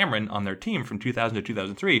had Mike Cameron on their team from 2000 to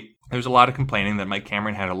 2003, there was a lot of complaining that Mike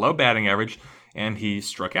Cameron had a low batting average and he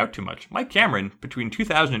struck out too much. Mike Cameron, between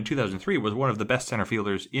 2000 and 2003, was one of the best center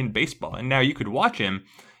fielders in baseball. And now you could watch him,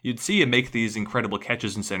 you'd see him make these incredible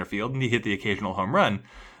catches in center field, and he hit the occasional home run.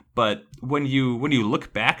 But when you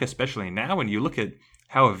look back, especially now, when you look at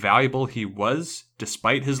how valuable he was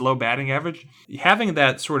despite his low batting average, having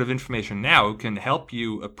that sort of information now can help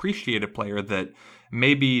you appreciate a player that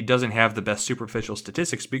maybe doesn't have the best superficial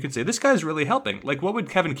statistics, but you can say, this guy's really helping. Like, what would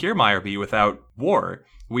Kevin Kiermaier be without WAR?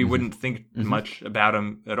 We wouldn't think much about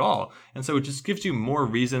him at all. And so it just gives you more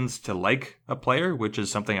reasons to like a player, which is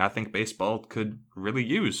something I think baseball could really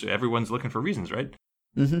use. Everyone's looking for reasons, right?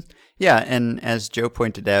 Yeah, and as Joe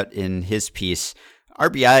pointed out in his piece,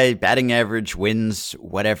 RBI, batting average, wins,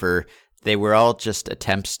 whatever, they were all just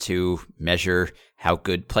attempts to measure how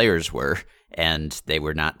good players were. And they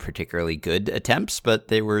were not particularly good attempts, but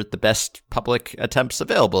they were the best public attempts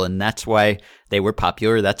available. And that's why they were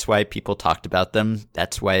popular. That's why people talked about them.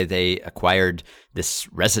 That's why they acquired this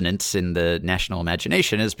resonance in the national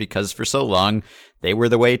imagination, is because for so long they were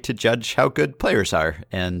the way to judge how good players are.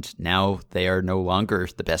 And now they are no longer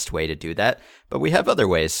the best way to do that, but we have other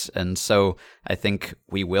ways. And so I think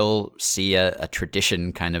we will see a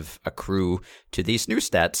tradition kind of accrue to these new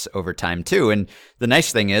stats over time too. And the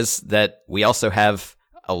nice thing is that we also have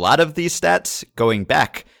a lot of these stats going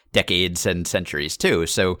back decades and centuries too.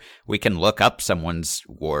 So we can look up someone's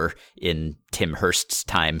WAR in Tim Hurst's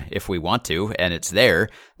time if we want to, and it's there.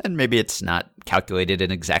 And maybe it's not calculated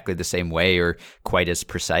in exactly the same way or quite as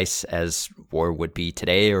precise as WAR would be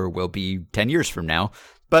today or will be 10 years from now.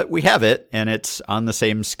 But we have it, and it's on the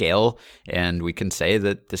same scale, and we can say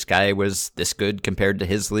that this guy was this good compared to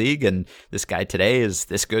his league, and this guy today is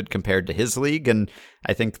this good compared to his league, and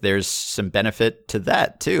I think there's some benefit to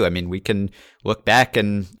that, too. I mean, we can look back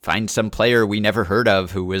and find some player we never heard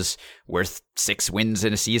of who was worth 6 wins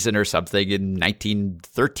in a season or something in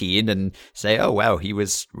 1913 and say, oh, wow, he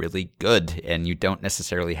was really good, and you don't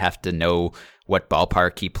necessarily have to know what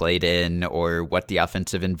ballpark he played in or what the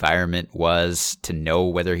offensive environment was to know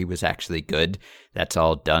whether he was actually good. That's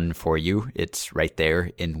all done for you. It's right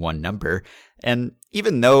there in one number. And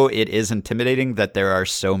even though it is intimidating that there are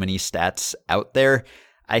so many stats out there,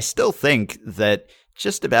 I still think that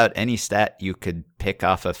just about any stat you could pick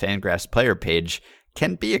off a Fangraphs player page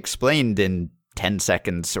can be explained in 10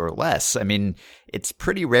 seconds or less. I mean, it's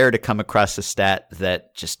pretty rare to come across a stat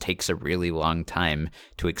that just takes a really long time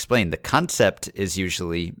to explain. The concept is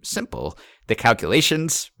usually simple. The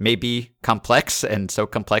calculations may be complex, and so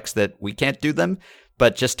complex that we can't do them.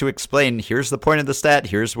 But just to explain, here's the point of the stat,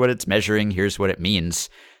 here's what it's measuring, here's what it means.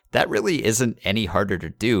 That really isn't any harder to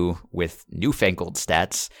do with newfangled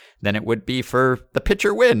stats than it would be for the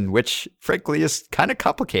pitcher win, which frankly is kind of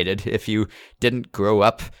complicated if you didn't grow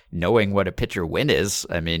up knowing what a pitcher win is.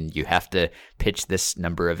 I mean, you have to pitch this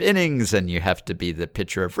number of innings and you have to be the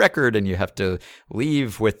pitcher of record and you have to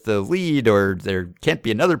leave with the lead, or there can't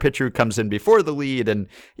be another pitcher who comes in before the lead. And,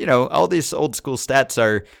 all these old school stats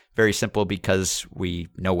are very simple because we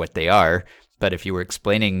know what they are. But if you were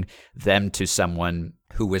explaining them to someone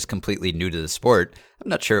who was completely new to the sport, I'm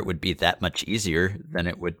not sure it would be that much easier than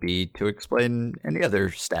it would be to explain any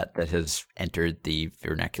other stat that has entered the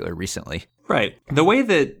vernacular recently. Right. The way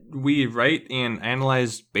that we write and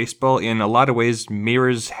analyze baseball in a lot of ways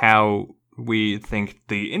mirrors how we think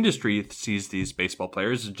the industry sees these baseball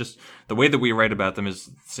players. Just the way that we write about them is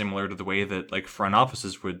similar to the way that like front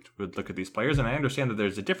offices would look at these players. And I understand that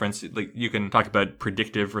there's a difference. Like you can talk about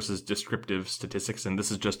predictive versus descriptive statistics, and this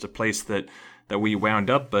is just a place that we wound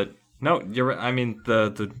up. But no, you're right. I mean,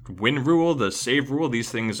 the win rule, the save rule, these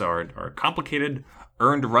things are complicated.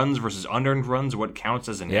 Earned runs versus unearned runs, what counts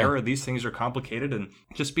as an error, these things are complicated. And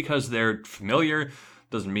just because they're familiar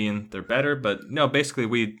doesn't mean they're better. But no,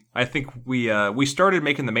 basically I think we started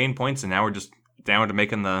making the main points and now we're just down to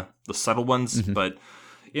making the subtle ones. Mm-hmm. But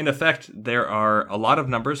in effect, there are a lot of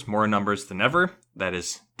numbers, more numbers than ever. That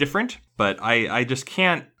is different. But I just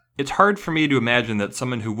can't. It's hard for me to imagine that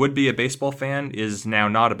someone who would be a baseball fan is now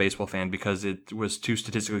not a baseball fan because it was too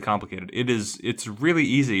statistically complicated. It's really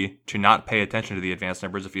easy to not pay attention to the advanced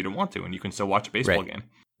numbers if you don't want to, and you can still watch a baseball game.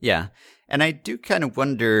 Yeah. And I do kind of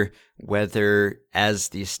wonder whether as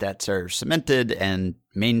these stats are cemented and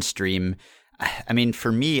mainstream, I mean,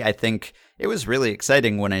 for me, I think it was really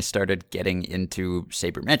exciting when I started getting into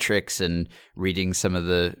sabermetrics and reading some of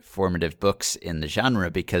the formative books in the genre,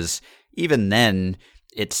 because even then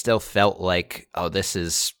it still felt like, oh, this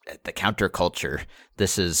is the counterculture.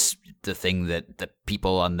 This is the thing that the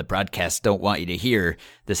people on the broadcast don't want you to hear.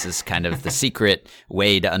 This is kind of the secret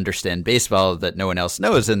way to understand baseball that no one else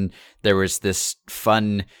knows. And there was this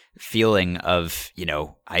fun feeling of,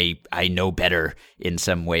 I know better in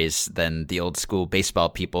some ways than the old school baseball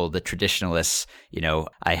people, the traditionalists.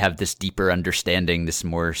 I have this deeper understanding, this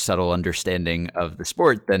more subtle understanding of the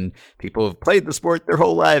sport than people who've played the sport their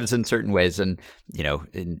whole lives in certain ways. And,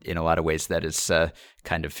 in a lot of ways that is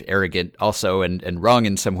kind of arrogant also and wrong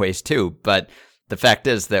in some ways too. But the fact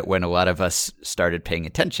is that when a lot of us started paying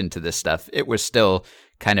attention to this stuff, it was still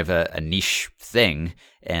kind of a niche thing.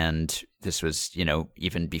 And this was,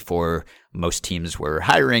 even before most teams were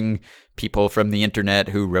hiring people from the internet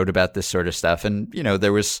who wrote about this sort of stuff. And,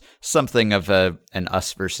 there was something of an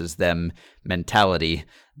us versus them mentality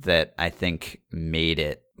that I think made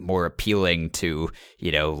it more appealing to,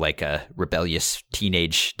 like a rebellious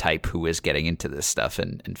teenage type who is getting into this stuff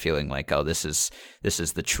and feeling like, oh, this is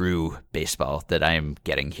the true baseball that I am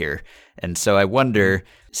getting here. And so I wonder,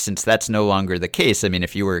 since that's no longer the case, I mean,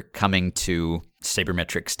 if you were coming to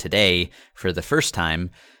sabermetrics today for the first time,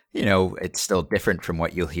 it's still different from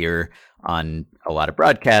what you'll hear on a lot of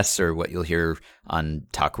broadcasts or what you'll hear on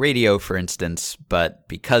talk radio, for instance. But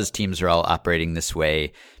because teams are all operating this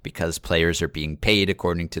way, because players are being paid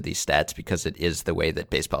according to these stats, because it is the way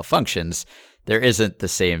that baseball functions, there isn't the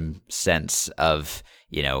same sense of,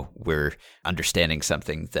 we're understanding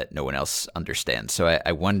something that no one else understands. So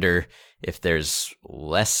I wonder if there's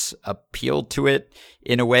less appeal to it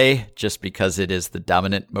in a way, just because it is the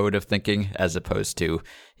dominant mode of thinking as opposed to,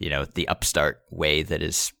 the upstart way that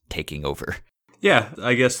is taking over. Yeah,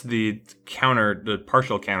 I guess the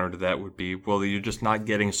partial counter to that would be, well, you're just not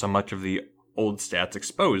getting so much of the old stats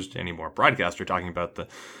exposed anymore. Broadcasts are talking about the,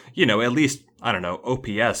 at least, I don't know,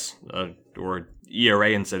 OPS or ERA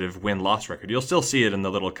instead of win-loss record. You'll still see it in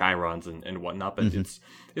the little chyrons and whatnot, but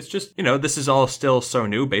it's just, this is all still so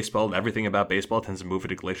new. Baseball, everything about baseball tends to move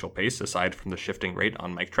at a glacial pace, aside from the shifting rate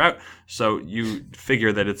on Mike Trout. So you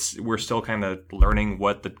figure that we're still kind of learning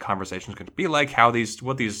what the conversation is going to be like,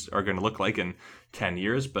 what these are going to look like in 10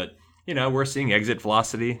 years. But, we're seeing exit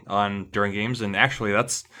velocity during games, and actually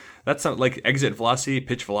that's not like exit velocity,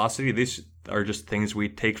 pitch velocity. These are just things we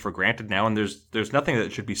take for granted now, and there's nothing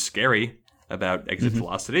that should be scary about exit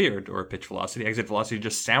velocity or pitch velocity. Exit velocity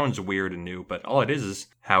just sounds weird and new, but all it is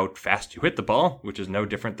how fast you hit the ball, which is no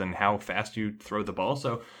different than how fast you throw the ball.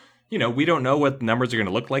 So, we don't know what numbers are going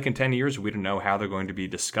to look like in 10 years. We don't know how they're going to be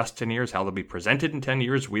discussed 10 years, how they'll be presented in 10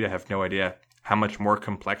 years. We have no idea how much more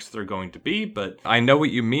complex they're going to be. But I know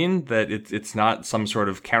what you mean, that it's not some sort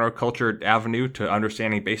of counterculture avenue to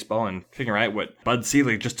understanding baseball and figuring out what Bud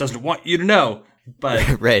Selig just doesn't want you to know.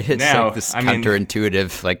 But right, it's now, like this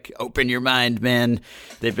counterintuitive, like, open your mind, man.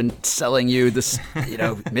 They've been selling you this,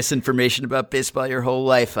 misinformation about baseball your whole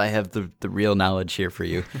life. I have the real knowledge here for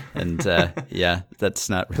you. And yeah, that's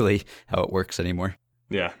not really how it works anymore.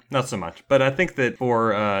 Yeah, not so much. But I think that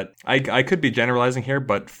for, I could be generalizing here,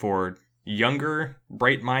 but for younger,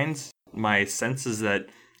 bright minds, my sense is that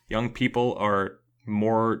young people are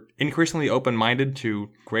more increasingly open-minded to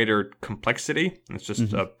greater complexity. It's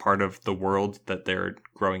just a part of the world that they're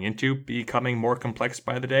growing into, becoming more complex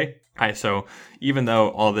by the day. So even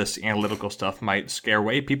though all this analytical stuff might scare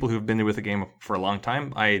away people who've been with the game for a long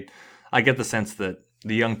time, I get the sense that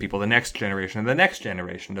the young people, the next generation, and the next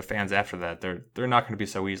generation, the fans after that, they're not going to be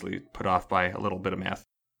so easily put off by a little bit of math.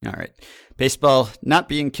 All right. Baseball not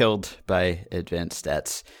being killed by advanced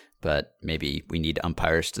stats, but maybe we need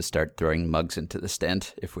umpires to start throwing mugs into the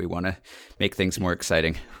stand if we want to make things more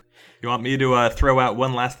exciting. You want me to throw out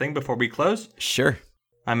one last thing before we close? Sure.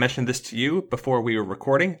 I mentioned this to you before we were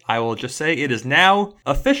recording. I will just say it is now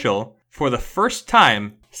official. For the first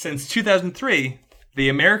time since 2003, the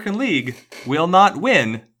American League will not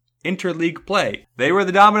win interleague play. They were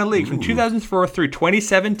the dominant league from 2004 through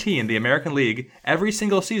 2017. The American League, every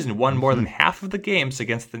single season, won more than half of the games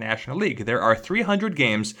against the National League. There are 300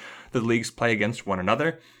 games the leagues play against one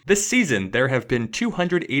another. This season, there have been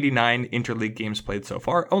 289 interleague games played so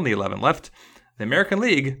far, only 11 left. The American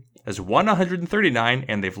League has won 139,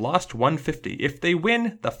 and they've lost 150. If they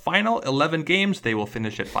win the final 11 games, they will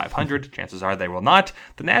finish at 500. Chances are they will not.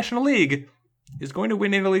 The National League is going to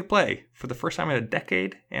win interleague play for the first time in a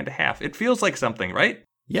decade and a half. It feels like something, right?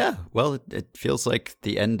 Yeah, well, it feels like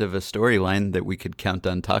the end of a storyline that we could count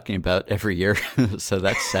on talking about every year. So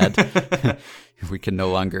that's sad. We can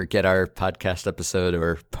no longer get our podcast episode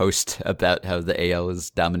or post about how the AL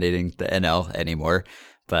is dominating the NL anymore.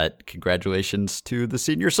 But congratulations to the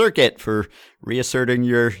senior circuit for reasserting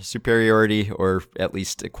your superiority, or at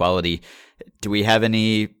least equality. Do we have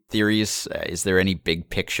any theories? Is there any big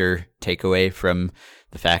picture takeaway from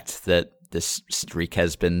the fact that this streak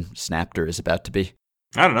has been snapped or is about to be?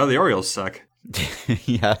 I don't know. The Orioles suck.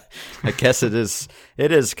 Yeah, I guess it is.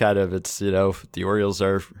 It is kind of. It's, the Orioles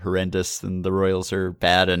are horrendous and the Royals are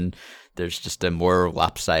bad, and there's just a more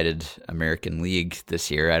lopsided American League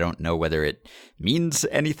this year. I don't know whether it means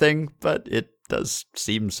anything, but it does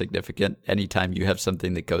seem significant anytime you have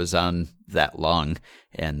something that goes on that long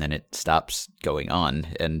and then it stops going on.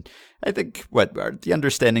 And I think the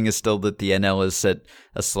understanding is still that the NL is at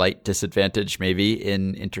a slight disadvantage maybe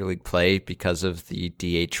in interleague play because of the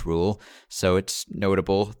DH rule. So it's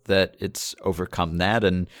notable that it's overcome that.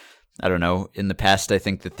 And I don't know, in the past, I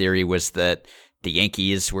think the theory was that the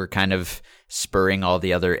Yankees were kind of spurring all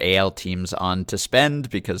the other AL teams on to spend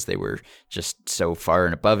because they were just so far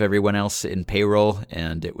and above everyone else in payroll,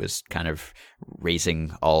 and it was kind of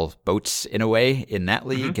raising all boats in a way in that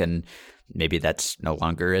league. And maybe that's no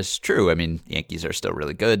longer as true. I mean, the Yankees are still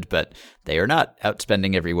really good, but they are not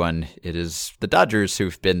outspending everyone. It is the Dodgers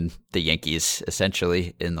who've been the Yankees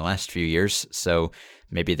essentially in the last few years. So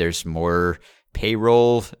maybe there's more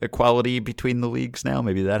payroll equality between the leagues now.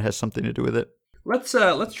 Maybe that has something to do with it. Let's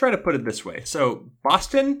try to put it this way. So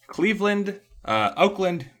Boston, Cleveland,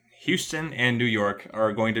 Oakland, Houston, and New York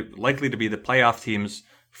are likely to be the playoff teams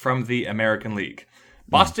from the American League.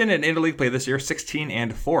 Boston in interleague play this year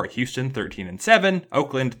 16-4, Houston 13-7,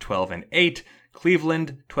 Oakland 12-8,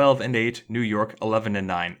 Cleveland 12-8, New York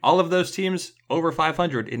 11-9. All of those teams over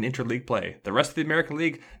 500 in interleague play. The rest of the American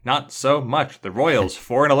League, not so much. The Royals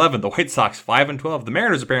 4-11, the White Sox 5-12, the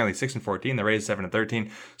Mariners apparently 6-14, the Rays 7-13.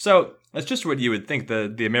 So that's just what you would think.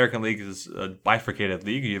 The American League is a bifurcated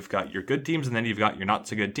league. You've got your good teams, and then you've got your not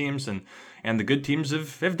so good teams, and the good teams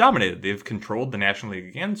have dominated. They've controlled the National League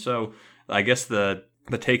again. So I guess the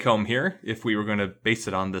take home here, if we were going to base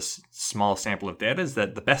it on this small sample of data, is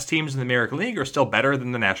that the best teams in the American League are still better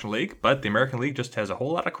than the National League, but the American League just has a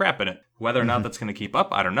whole lot of crap in it. Whether or not that's going to keep up,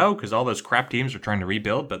 I don't know, because all those crap teams are trying to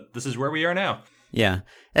rebuild, but this is where we are now. Yeah,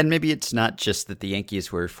 and maybe it's not just that the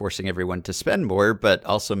Yankees were forcing everyone to spend more, but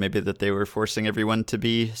also maybe that they were forcing everyone to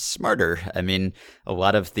be smarter. I mean, a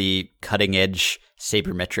lot of the cutting-edge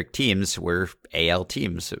sabermetric teams were AL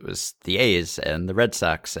teams. It was the A's and the Red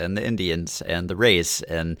Sox and the Indians and the Rays,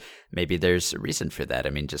 and maybe there's a reason for that. I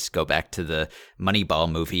mean, just go back to the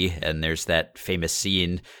Moneyball movie, and there's that famous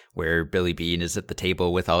scene where Billy Beane is at the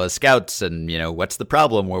table with all his scouts, and, what's the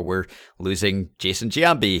problem? Well, we're losing Jason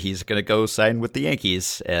Giambi. He's going to go sign with the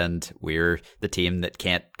Yankees, and we're the team that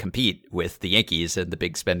can't compete with the Yankees and the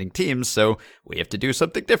big spending teams, so we have to do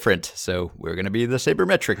something different. So we're going to be the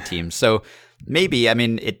sabermetric team. So maybe,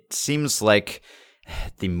 it seems like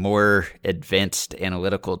the more advanced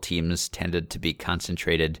analytical teams tended to be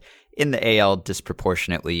concentrated in the AL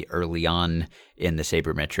disproportionately early on in the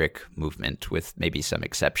sabermetric movement, with maybe some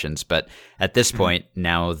exceptions. But at this point,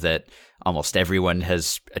 now that almost everyone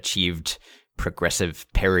has achieved progressive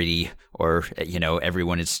parity, or,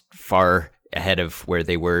 everyone is far ahead of where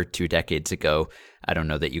they were 2 decades ago, I don't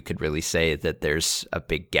know that you could really say that there's a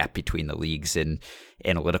big gap between the leagues in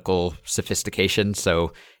analytical sophistication.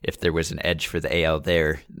 So if there was an edge for the AL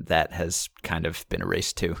there, that has kind of been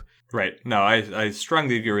erased too. Right. No, I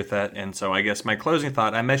strongly agree with that. And so I guess my closing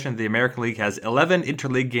thought, I mentioned the American League has 11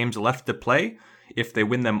 interleague games left to play. If they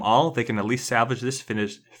win them all, they can at least salvage this,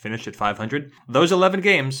 finish at 500. Those 11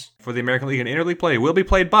 games for the American League and interleague play will be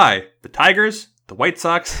played by the Tigers, the White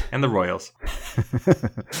Sox, and the Royals.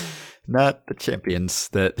 Not the champions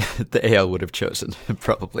that the AL would have chosen,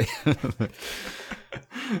 probably.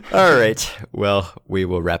 All right. Well, we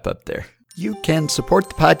will wrap up there. You can support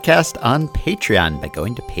the podcast on Patreon by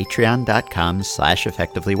going to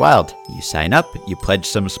patreon.com/effectivelywild. You sign up, you pledge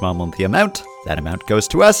some small monthly amount. That amount goes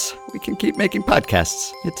to us. We can keep making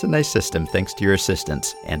podcasts. It's a nice system, thanks to your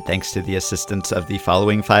assistance. And thanks to the assistance of the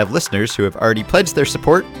following 5 listeners who have already pledged their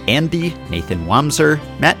support: Andy, Nathan Wamser,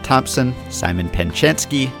 Matt Thompson, Simon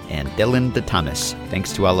Penchansky, and Dylan DeThomas.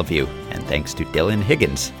 Thanks to all of you. And thanks to Dylan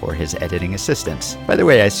Higgins for his editing assistance. By the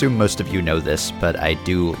way, I assume most of you know this, but I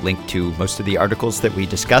do link to most of the articles that we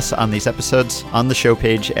discuss on these episodes on the show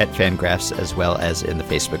page at Fangraphs, as well as in the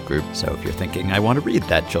Facebook group. So if you're thinking, I want to read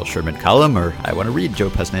that Joel Sherman column, or I want to read Joe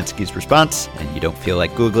Posnanski's response, and you don't feel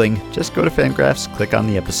like Googling, just go to Fangraphs, click on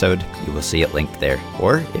the episode. You will see it linked there.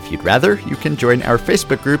 Or if you'd rather, you can join our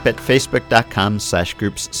Facebook group at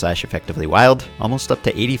facebook.com/groups/effectivelywild. Almost up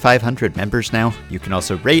to 8,500 members now. You can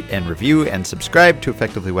also rate and review and subscribe to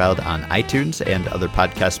Effectively Wild on iTunes and other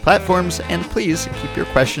podcast platforms. And please keep your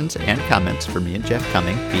questions and comments for me and Jeff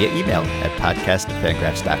coming via email at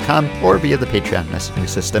podcast@fangraphs.com or via the Patreon messaging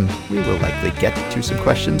system. We will likely get to some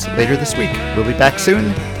questions later this week. We'll be back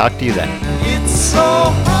soon. Talk to you then. It's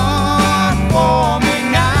so hard for me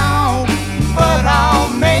now, but I'll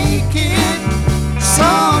make it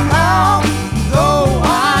somehow. Though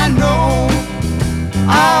I know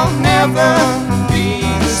I'll never be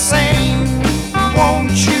the same.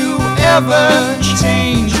 Won't you ever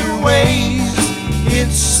change your ways?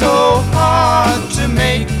 It's so hard to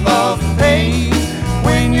make love pay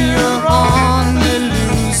when you're